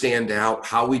how we stand out,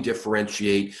 how we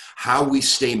differentiate, how we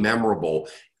stay memorable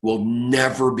will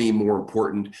never be more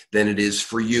important than it is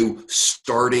for you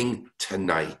starting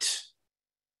tonight.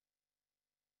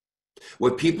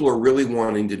 What people are really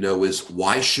wanting to know is,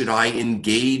 why should I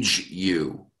engage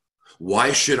you?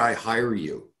 Why should I hire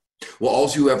you? Well, all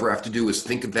you ever have to do is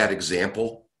think of that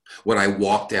example when I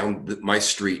walked down my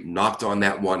street, knocked on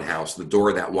that one house, the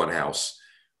door of that one house,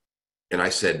 and I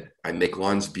said, I make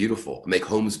lawns beautiful, I make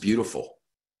homes beautiful.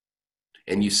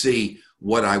 And you see,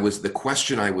 the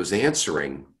question I was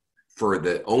answering for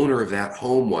the owner of that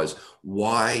home was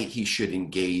why he should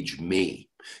engage me.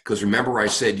 Because remember I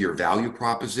said your value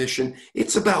proposition,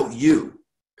 it's about you,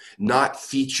 not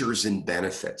features and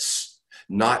benefits,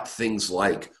 not things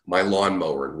like my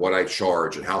lawnmower and what I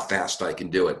charge and how fast I can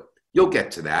do it. You'll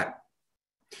get to that.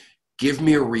 Give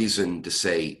me a reason to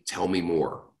say, tell me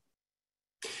more.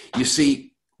 You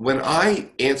see, when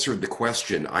I answered the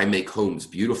question, I make homes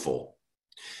beautiful,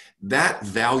 that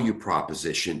value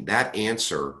proposition, that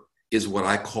answer is what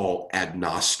I call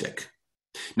agnostic.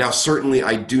 Now, certainly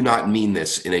I do not mean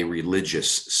this in a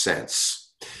religious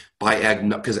sense.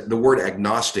 Because the word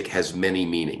agnostic has many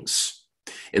meanings.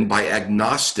 And by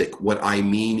agnostic, what I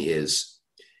mean is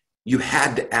you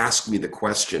had to ask me the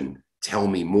question, tell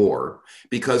me more,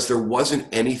 because there wasn't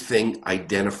anything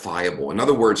identifiable. In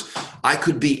other words, I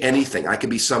could be anything. I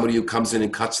could be somebody who comes in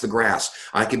and cuts the grass.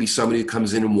 I could be somebody who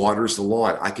comes in and waters the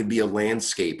lawn. I could be a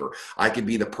landscaper. I could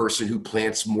be the person who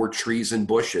plants more trees and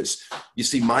bushes. You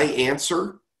see, my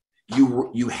answer,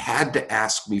 you had to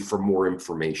ask me for more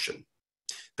information.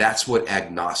 That's what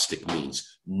agnostic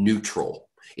means, neutral.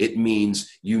 It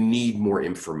means you need more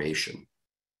information.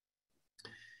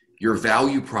 Your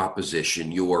value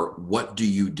proposition, your what do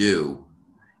you do,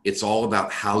 it's all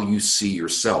about how you see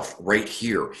yourself right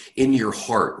here in your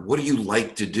heart. What do you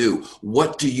like to do?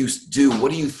 What do you do?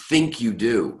 What do you think you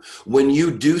do? When you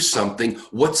do something,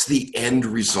 what's the end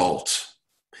result?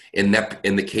 In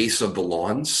the case of the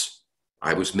lawns,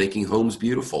 I was making homes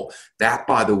beautiful. That,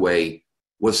 by the way,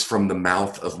 was from the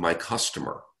mouth of my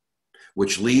customer,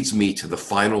 which leads me to the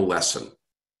final lesson.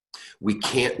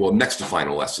 Next to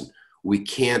final lesson. We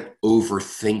can't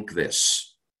overthink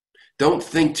this. Don't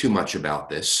think too much about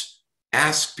this.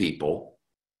 Ask people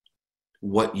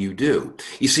what you do.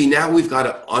 You see, now we've got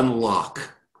to unlock.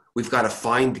 We've got to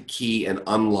find the key and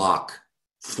unlock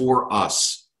for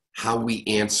us how we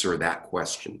answer that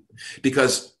question.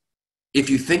 Because if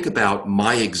you think about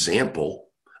my example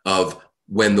of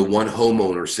when the one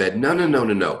homeowner said,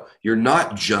 no, you're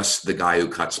not just the guy who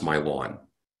cuts my lawn.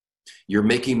 You're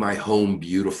making my home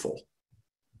beautiful.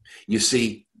 You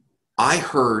see, I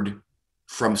heard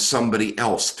from somebody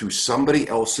else, through somebody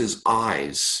else's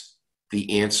eyes,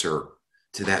 the answer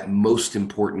to that most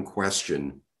important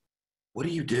question: what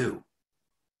do you do?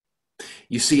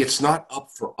 You see, it's not up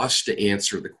for us to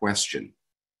answer the question.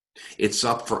 It's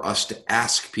up for us to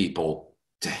ask people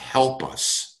to help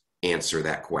us answer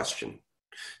that question.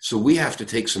 So we have to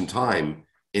take some time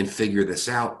and figure this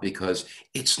out, because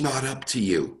it's not up to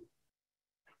you.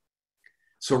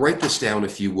 So write this down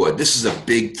if you would. This is a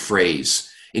big phrase,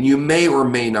 and you may or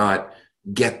may not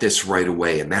get this right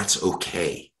away, and that's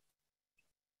okay.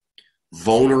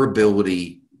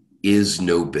 Vulnerability is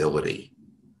nobility.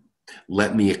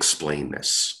 Let me explain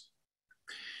this.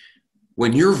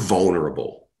 When you're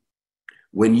vulnerable,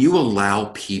 when you allow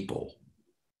people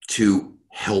to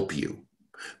help you,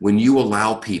 when you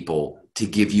allow people to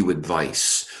give you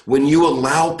advice, when you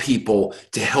allow people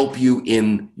to help you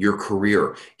in your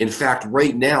career. In fact,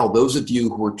 right now, those of you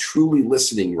who are truly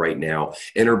listening right now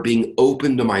and are being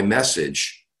open to my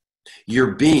message,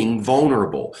 you're being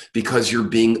vulnerable because you're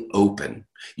being open.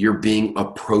 You're being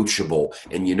approachable.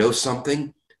 And you know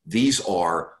something? These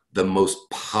are the most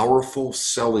powerful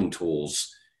selling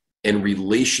tools and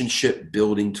relationship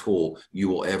building tool you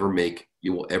will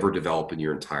ever develop in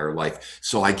your entire life.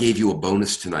 So I gave you a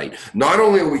bonus tonight. Not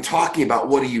only are we talking about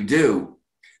what do you do,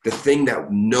 the thing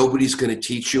that nobody's going to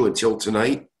teach you until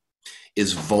tonight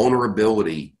is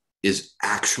vulnerability is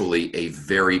actually a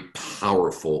very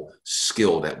powerful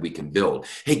skill that we can build.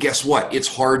 Hey, guess what?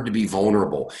 It's hard to be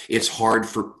vulnerable. It's hard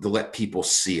to let people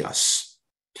see us.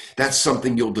 That's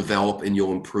something you'll develop and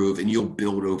you'll improve and you'll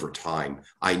build over time.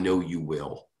 I know you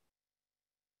will.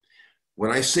 When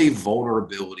I say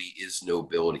vulnerability is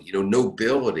nobility,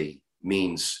 nobility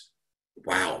means,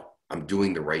 wow, I'm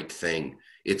doing the right thing.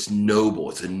 It's noble.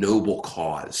 It's a noble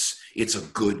cause. It's a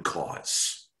good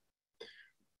cause.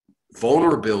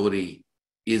 Vulnerability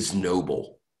is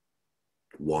noble.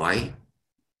 Why?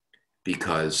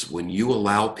 Because when you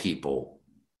allow people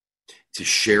to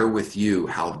share with you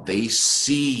how they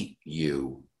see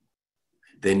you,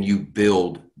 then you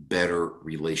build better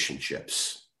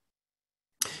relationships.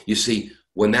 You see,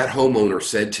 when that homeowner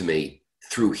said to me,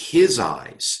 through his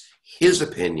eyes, his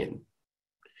opinion,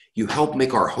 you helped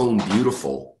make our home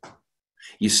beautiful.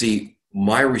 You see,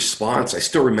 my response, I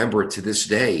still remember it to this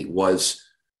day, was,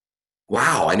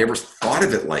 wow, I never thought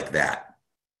of it like that.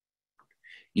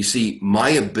 You see,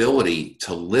 my ability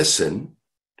to listen,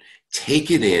 take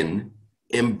it in,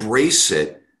 embrace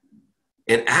it,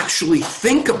 and actually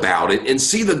think about it and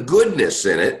see the goodness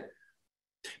in it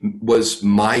was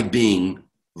my being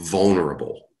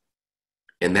vulnerable.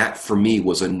 And that for me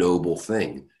was a noble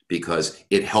thing because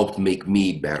it helped make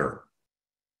me better.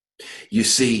 You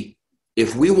see,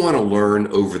 if we want to learn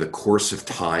over the course of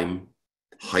time,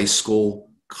 high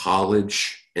school,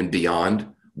 college, and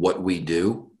beyond, what we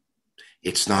do,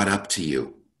 it's not up to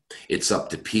you. It's up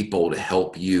to people to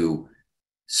help you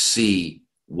see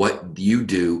what you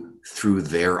do through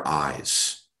their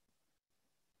eyes.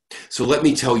 So let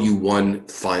me tell you one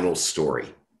final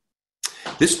story.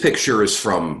 This picture is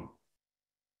from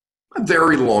a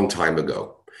very long time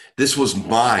ago. This was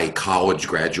my college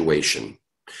graduation.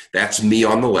 That's me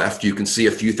on the left. You can see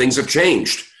a few things have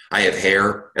changed. I have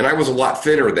hair, and I was a lot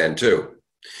thinner then too.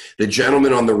 The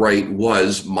gentleman on the right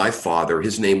was my father.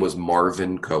 His name was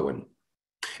Marvin Cohen.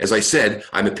 As I said,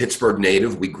 I'm a Pittsburgh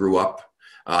native. I grew up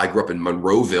in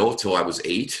Monroeville till I was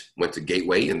 8, went to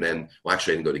Gateway, and then, well,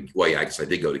 actually I didn't go to Gateway. I guess I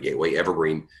did go to Gateway,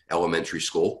 Evergreen Elementary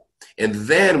School. And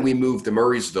then we moved to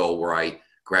Murraysville, where I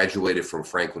graduated from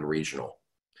Franklin Regional.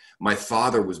 My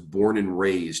father was born and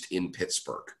raised in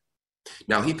Pittsburgh.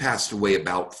 Now, he passed away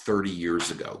about 30 years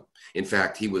ago. In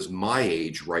fact, he was my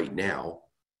age right now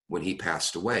when he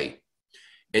passed away.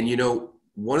 And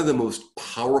one of the most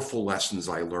powerful lessons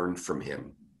I learned from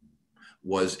him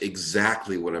was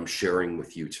exactly what I'm sharing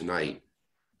with you tonight.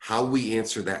 How we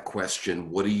answer that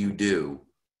question, what do you do,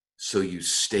 so you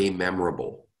stay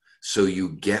memorable, so you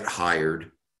get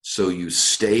hired, so you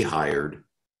stay hired,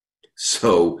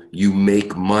 so you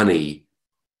make money,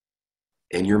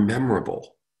 and you're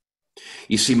memorable.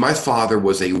 You see, my father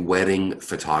was a wedding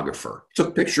photographer,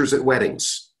 took pictures at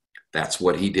weddings. That's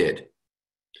what he did.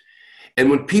 And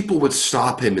when people would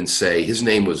stop him and say, his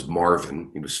name was Marvin,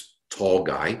 he was a tall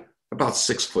guy, about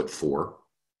 6'4",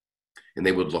 and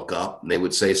they would look up and they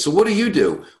would say, so what do you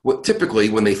do? Well, typically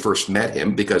when they first met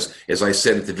him, because as I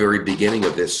said at the very beginning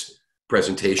of this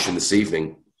presentation this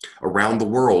evening, around the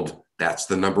world, that's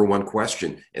the number one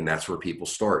question, and that's where people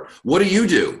start. What do you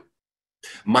do?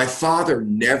 My father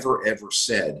never ever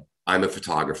said, I'm a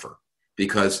photographer,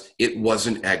 because it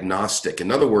wasn't agnostic.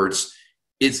 In other words,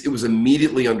 it was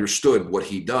immediately understood what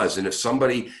he does. And if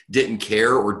somebody didn't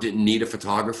care or didn't need a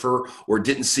photographer or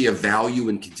didn't see a value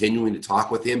in continuing to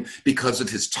talk with him because of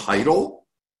his title,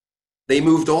 they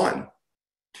moved on.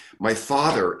 My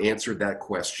father answered that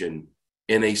question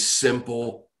in a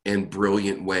simple and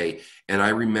brilliant way. And I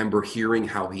remember hearing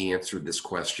how he answered this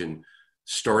question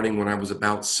starting when I was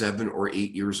about 7 or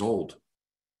 8 years old.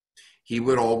 He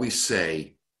would always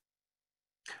say,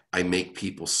 I make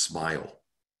people smile.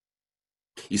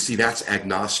 You see, that's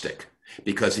agnostic,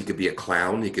 because he could be a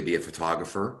clown, he could be a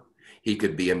photographer, he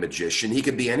could be a magician, he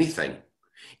could be anything.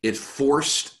 It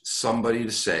forced somebody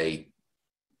to say,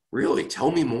 really,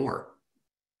 tell me more.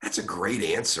 That's a great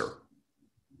answer.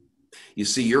 You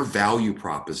see, your value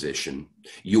proposition,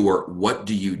 your what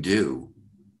do you do,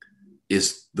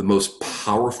 is the most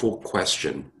powerful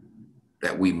question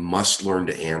that we must learn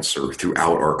to answer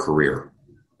throughout our career,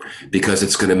 because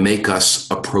it's going to make us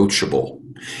approachable.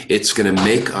 It's going to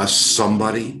make us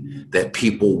somebody that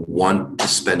people want to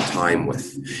spend time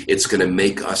with. It's going to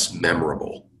make us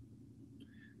memorable.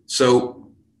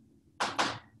 So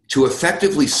to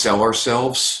effectively sell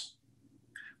ourselves,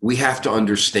 we have to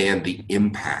understand the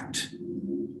impact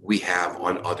we have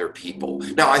on other people.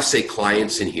 Now, I say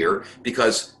clients in here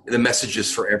because the message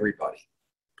is for everybody.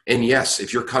 And yes,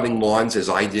 if you're cutting lawns, as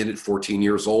I did at 14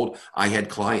 years old, I had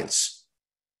clients.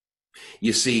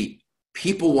 You see,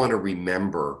 people want to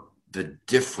remember the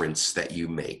difference that you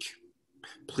make.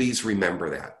 Please remember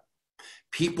that.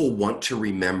 People want to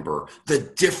remember the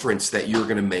difference that you're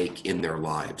going to make in their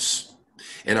lives.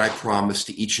 And I promise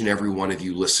to each and every one of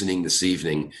you listening this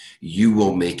evening, you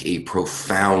will make a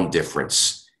profound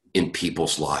difference in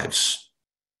people's lives.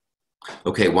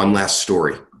 Okay, one last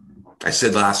story. I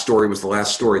said last story was the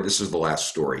last story. This is the last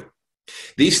story.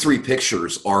 These 3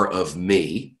 pictures are of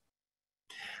me.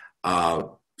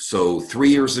 So 3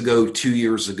 years ago, 2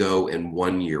 years ago, and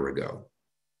 1 year ago.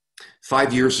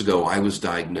 5 years ago, I was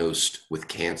diagnosed with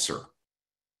cancer.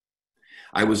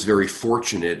 I was very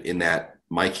fortunate in that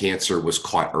my cancer was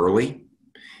caught early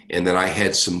and that I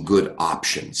had some good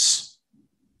options.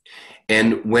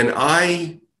 And when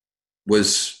I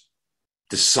was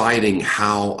deciding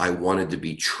how I wanted to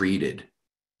be treated,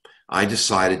 I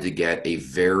decided to get a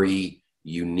very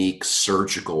unique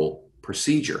surgical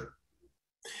procedure.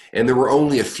 And there were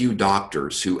only a few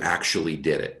doctors who actually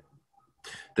did it.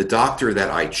 The doctor that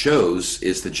I chose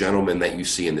is the gentleman that you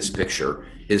see in this picture.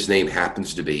 His name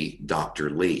happens to be Dr.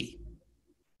 Lee.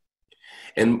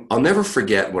 And I'll never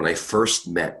forget when I first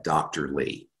met Dr.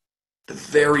 Lee. The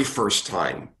very first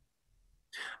time,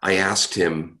 I asked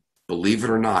him, believe it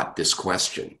or not, this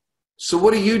question. So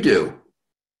what do you do?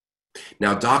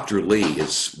 Now, Dr. Lee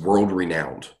is world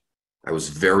renowned. I was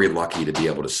very lucky to be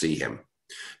able to see him.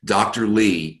 Dr.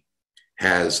 Lee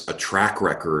has a track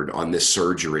record on this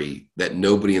surgery that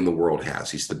nobody in the world has.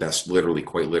 He's the best, literally,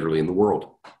 quite literally, in the world.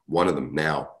 One of them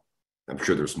now. I'm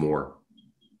sure there's more.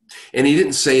 And he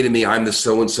didn't say to me, I'm the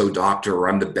so-and-so doctor, or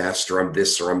I'm the best, or I'm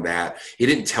this, or I'm that. He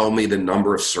didn't tell me the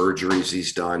number of surgeries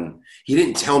he's done. He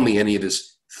didn't tell me any of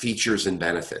his features and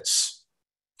benefits.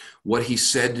 What he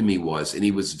said to me was, and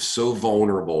he was so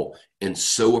vulnerable and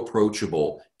so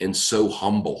approachable and so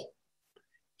humble,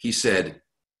 he said,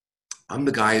 I'm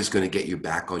the guy who's going to get you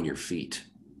back on your feet.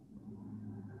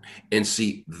 And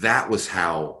see, that was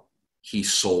how he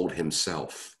sold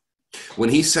himself. When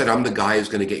he said, I'm the guy who's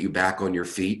going to get you back on your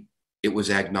feet, it was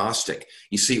agnostic.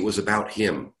 You see, it was about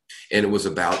him. And it was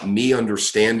about me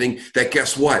understanding that,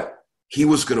 guess what? He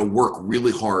was going to work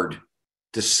really hard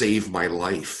to save my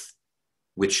life,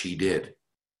 which he did,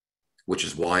 which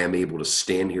is why I'm able to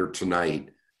stand here tonight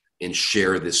and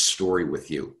share this story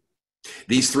with you.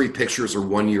 These 3 pictures are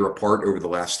 1 year apart over the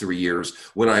last 3 years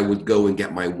when I would go and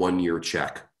get my 1 year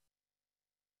check.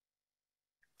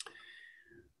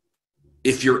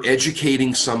 If you're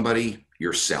educating somebody,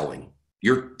 you're selling.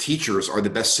 Your teachers are the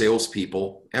best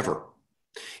salespeople ever.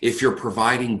 If you're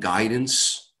providing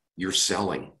guidance, you're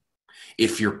selling.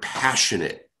 If you're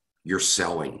passionate, you're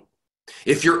selling.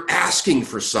 If you're asking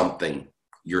for something,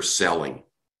 you're selling.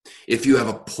 If you have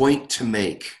a point to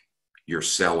make, you're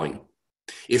selling.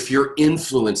 If you're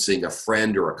influencing a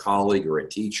friend or a colleague or a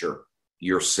teacher,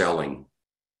 you're selling.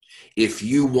 If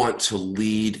you want to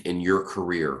lead in your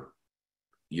career,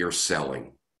 you're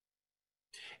selling.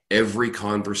 Every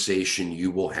conversation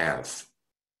you will have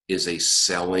is a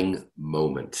selling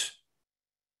moment,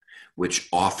 which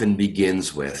often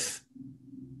begins with,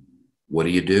 what do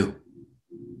you do?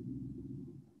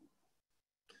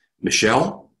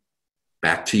 Michelle,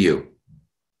 back to you.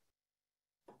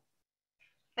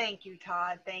 Thank you,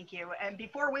 Todd. Thank you. And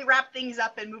before we wrap things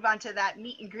up and move on to that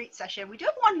meet and greet session, we do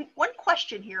have one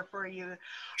question here for you,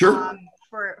 Sure.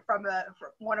 from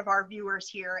one of our viewers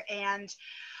here. And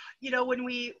when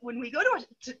we go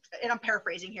and I'm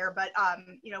paraphrasing here, but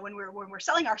when we're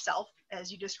selling ourselves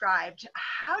as you described,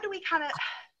 how do we kind of,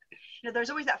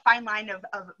 there's always that fine line of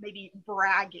maybe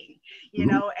bragging,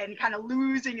 and kind of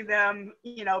losing them,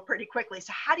 pretty quickly.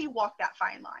 So how do you walk that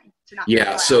fine line to not Yeah.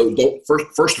 brag? So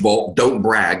first of all, don't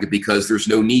brag because there's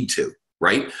no need to,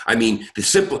 right? I mean,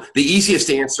 the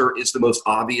easiest answer is the most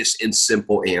obvious and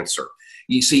simple answer.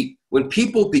 You see, when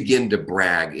people begin to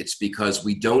brag, it's because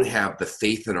we don't have the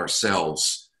faith in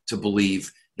ourselves to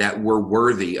believe that we're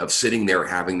worthy of sitting there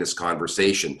having this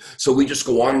conversation. So we just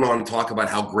go on and talk about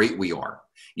how great we are.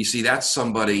 You see, that's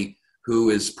somebody who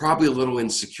is probably a little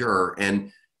insecure,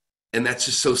 and that's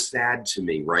just so sad to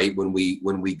me, right? When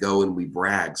we go and we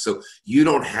brag. So you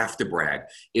don't have to brag.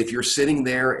 If you're sitting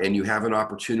there and you have an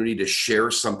opportunity to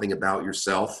share something about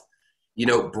yourself,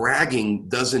 bragging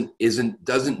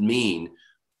doesn't mean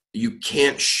you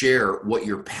can't share what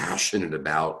you're passionate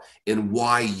about and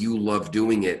why you love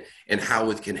doing it and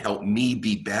how it can help me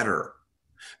be better.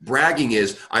 Bragging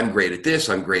is, I'm great at this,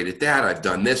 I'm great at that, I've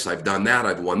done this, I've done that,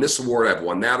 I've won this award, I've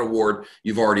won that award,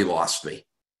 you've already lost me.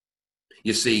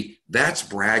 You see, that's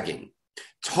bragging.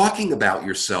 Talking about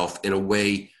yourself in a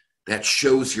way that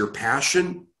shows your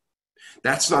passion,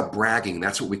 that's not bragging,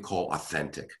 that's what we call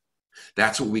authentic.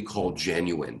 That's what we call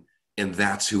genuine. And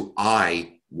that's who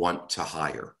I want to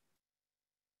hire.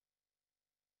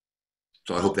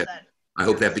 So I hope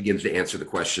that begins to answer the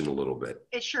question a little bit.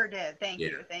 It sure did. Thank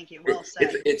you. Well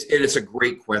said. It's a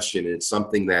great question. And it's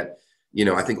something that,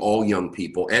 I think all young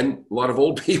people and a lot of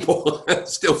old people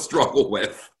still struggle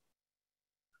with.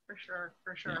 For sure.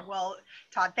 Yeah. Well,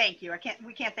 Todd, thank you.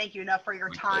 We can't thank you enough for your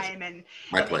time and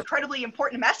an incredibly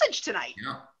important message tonight.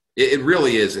 Yeah. It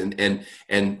really is. And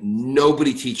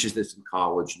nobody teaches this in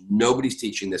college. Nobody's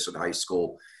teaching this in high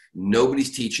school.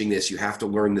 Nobody's teaching this. You have to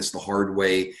learn this the hard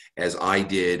way, as I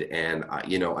did. And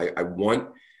I want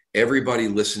everybody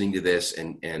listening to this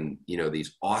and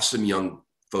these awesome young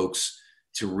folks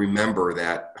to remember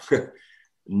that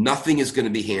nothing is going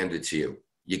to be handed to you.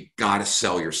 You got to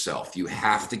sell yourself. You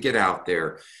have to get out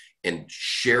there and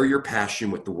share your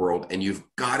passion with the world. And you've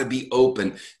got to be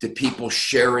open to people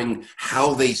sharing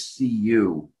how they see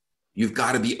you. You've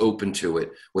got to be open to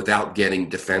it without getting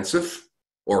defensive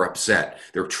or upset.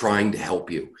 They're trying to help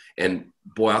you. And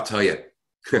boy, I'll tell you,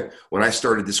 when I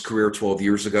started this career 12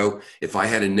 years ago, if I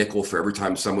had a nickel for every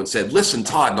time someone said, listen,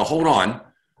 Todd, now hold on,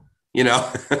 and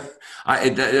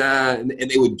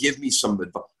they would give me some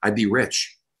advice, I'd be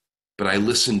rich. But I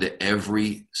listened to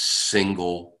every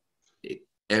single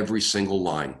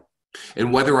line.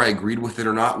 And whether I agreed with it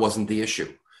or not wasn't the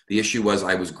issue. The issue was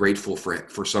I was grateful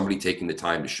for somebody taking the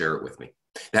time to share it with me.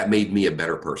 That made me a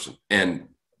better person and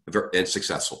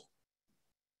successful.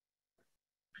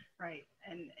 Right.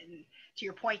 And to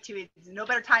your point too, it's no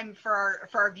better time for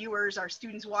our viewers, our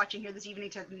students watching here this evening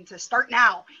to start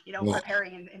now,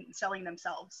 preparing and selling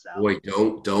themselves. So. Boy,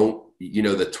 don't,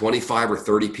 the 25 or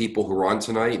 30 people who are on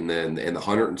tonight and the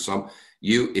 100 and some,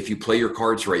 if you play your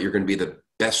cards right, you're going to be the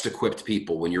best equipped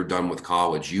people when you're done with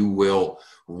college. You will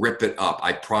rip it up.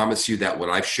 I promise you that what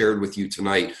I've shared with you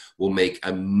tonight will make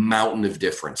a mountain of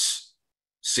difference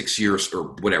 6 years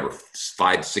or whatever,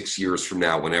 5, 6 years from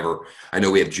now, whenever. I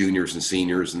know we have juniors and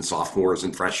seniors and sophomores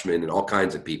and freshmen and all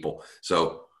kinds of people.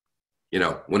 So,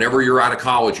 whenever you're out of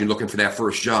college, you're looking for that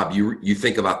first job, you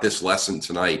think about this lesson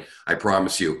tonight. I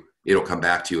promise you, it'll come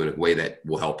back to you in a way that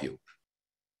will help you.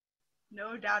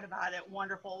 No doubt about it.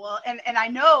 Wonderful. Well, and I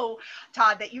know,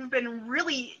 Todd, that you've been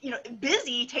really,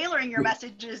 busy tailoring your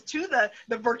messages to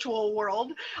the virtual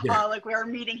world, like we're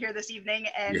meeting here this evening.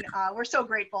 And we're so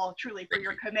grateful, truly, for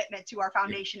your commitment to our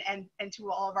foundation and to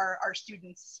all of our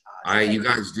students. You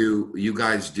guys do. You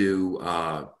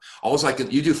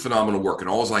do phenomenal work. And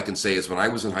all I can say is when I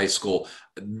was in high school,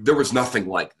 there was nothing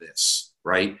like this,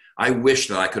 right? I wish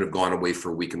that I could have gone away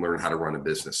for a week and learned how to run a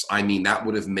business. I mean, that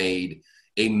would have made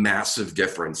a massive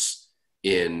difference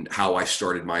in how I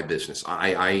started my business.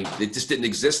 It just didn't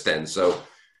exist then. So,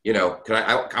 I want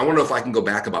to know if I can go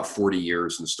back about 40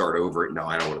 years and start over. No,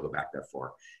 I don't want to go back that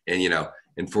far. And,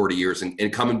 in 40 years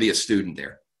and come and be a student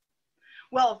there.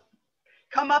 Well,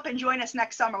 come up and join us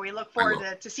next summer. We look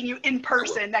forward to seeing you in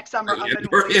person next summer. In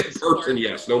person,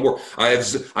 yes. No more. I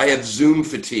have Zoom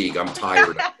fatigue. I'm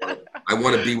tired. I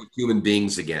want to be with human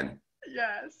beings again.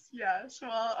 Yes.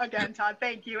 Well, again, Todd,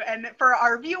 thank you. And for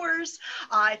our viewers,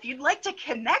 if you'd like to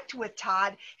connect with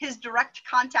Todd, his direct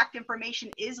contact information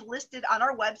is listed on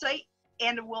our website,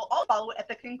 and we'll all follow at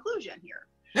the conclusion here.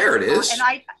 There it is.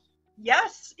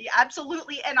 Yes,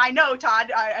 absolutely. And I know,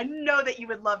 Todd, I know that you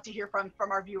would love to hear from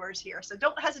our viewers here. So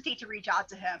don't hesitate to reach out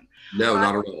to him. No,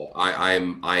 not at all. I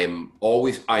am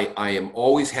always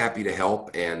happy to help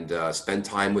and spend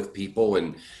time with people.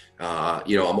 And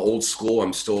you know, I'm old school.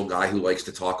 I'm still a guy who likes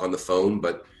to talk on the phone.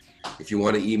 But if you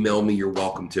want to email me, you're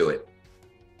welcome to it.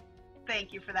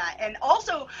 Thank you for that. And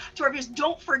also to our viewers,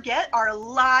 don't forget our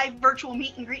live virtual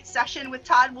meet and greet session with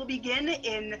Todd will begin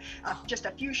in just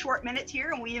a few short minutes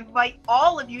here. And we invite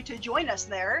all of you to join us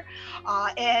there.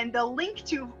 And the link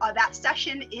to that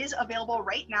session is available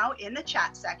right now in the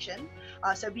chat section.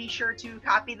 So be sure to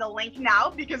copy the link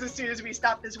now, because as soon as we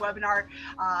stop this webinar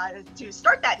to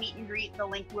start that meet and greet, the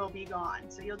link will be gone.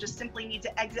 So you'll just simply need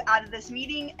to exit out of this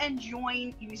meeting and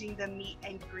join using the meet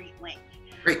and greet link.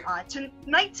 Great.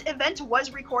 Tonight's event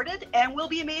was recorded and will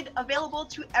be made available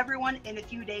to everyone in a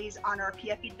few days on our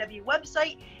PFEW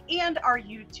website and our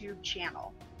YouTube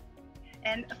channel.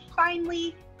 And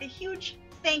finally, a huge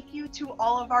thank you to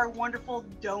all of our wonderful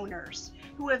donors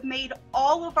who have made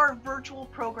all of our virtual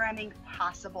programming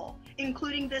possible,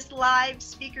 including this live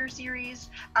speaker series,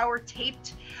 our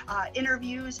taped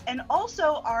interviews, and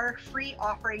also our free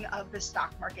offering of the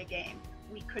stock market game.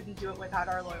 We couldn't do it without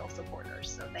our loyal supporters,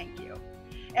 so thank you.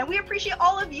 And we appreciate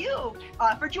all of you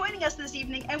for joining us this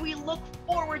evening, and we look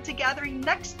forward to gathering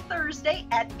next Thursday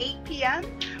at 8 p.m.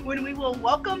 when we will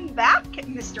welcome back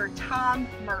Mr. Tom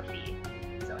Murphy.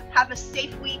 So have a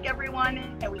safe week,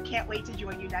 everyone, and we can't wait to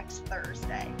join you next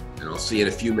Thursday. And I'll see you in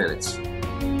a few minutes.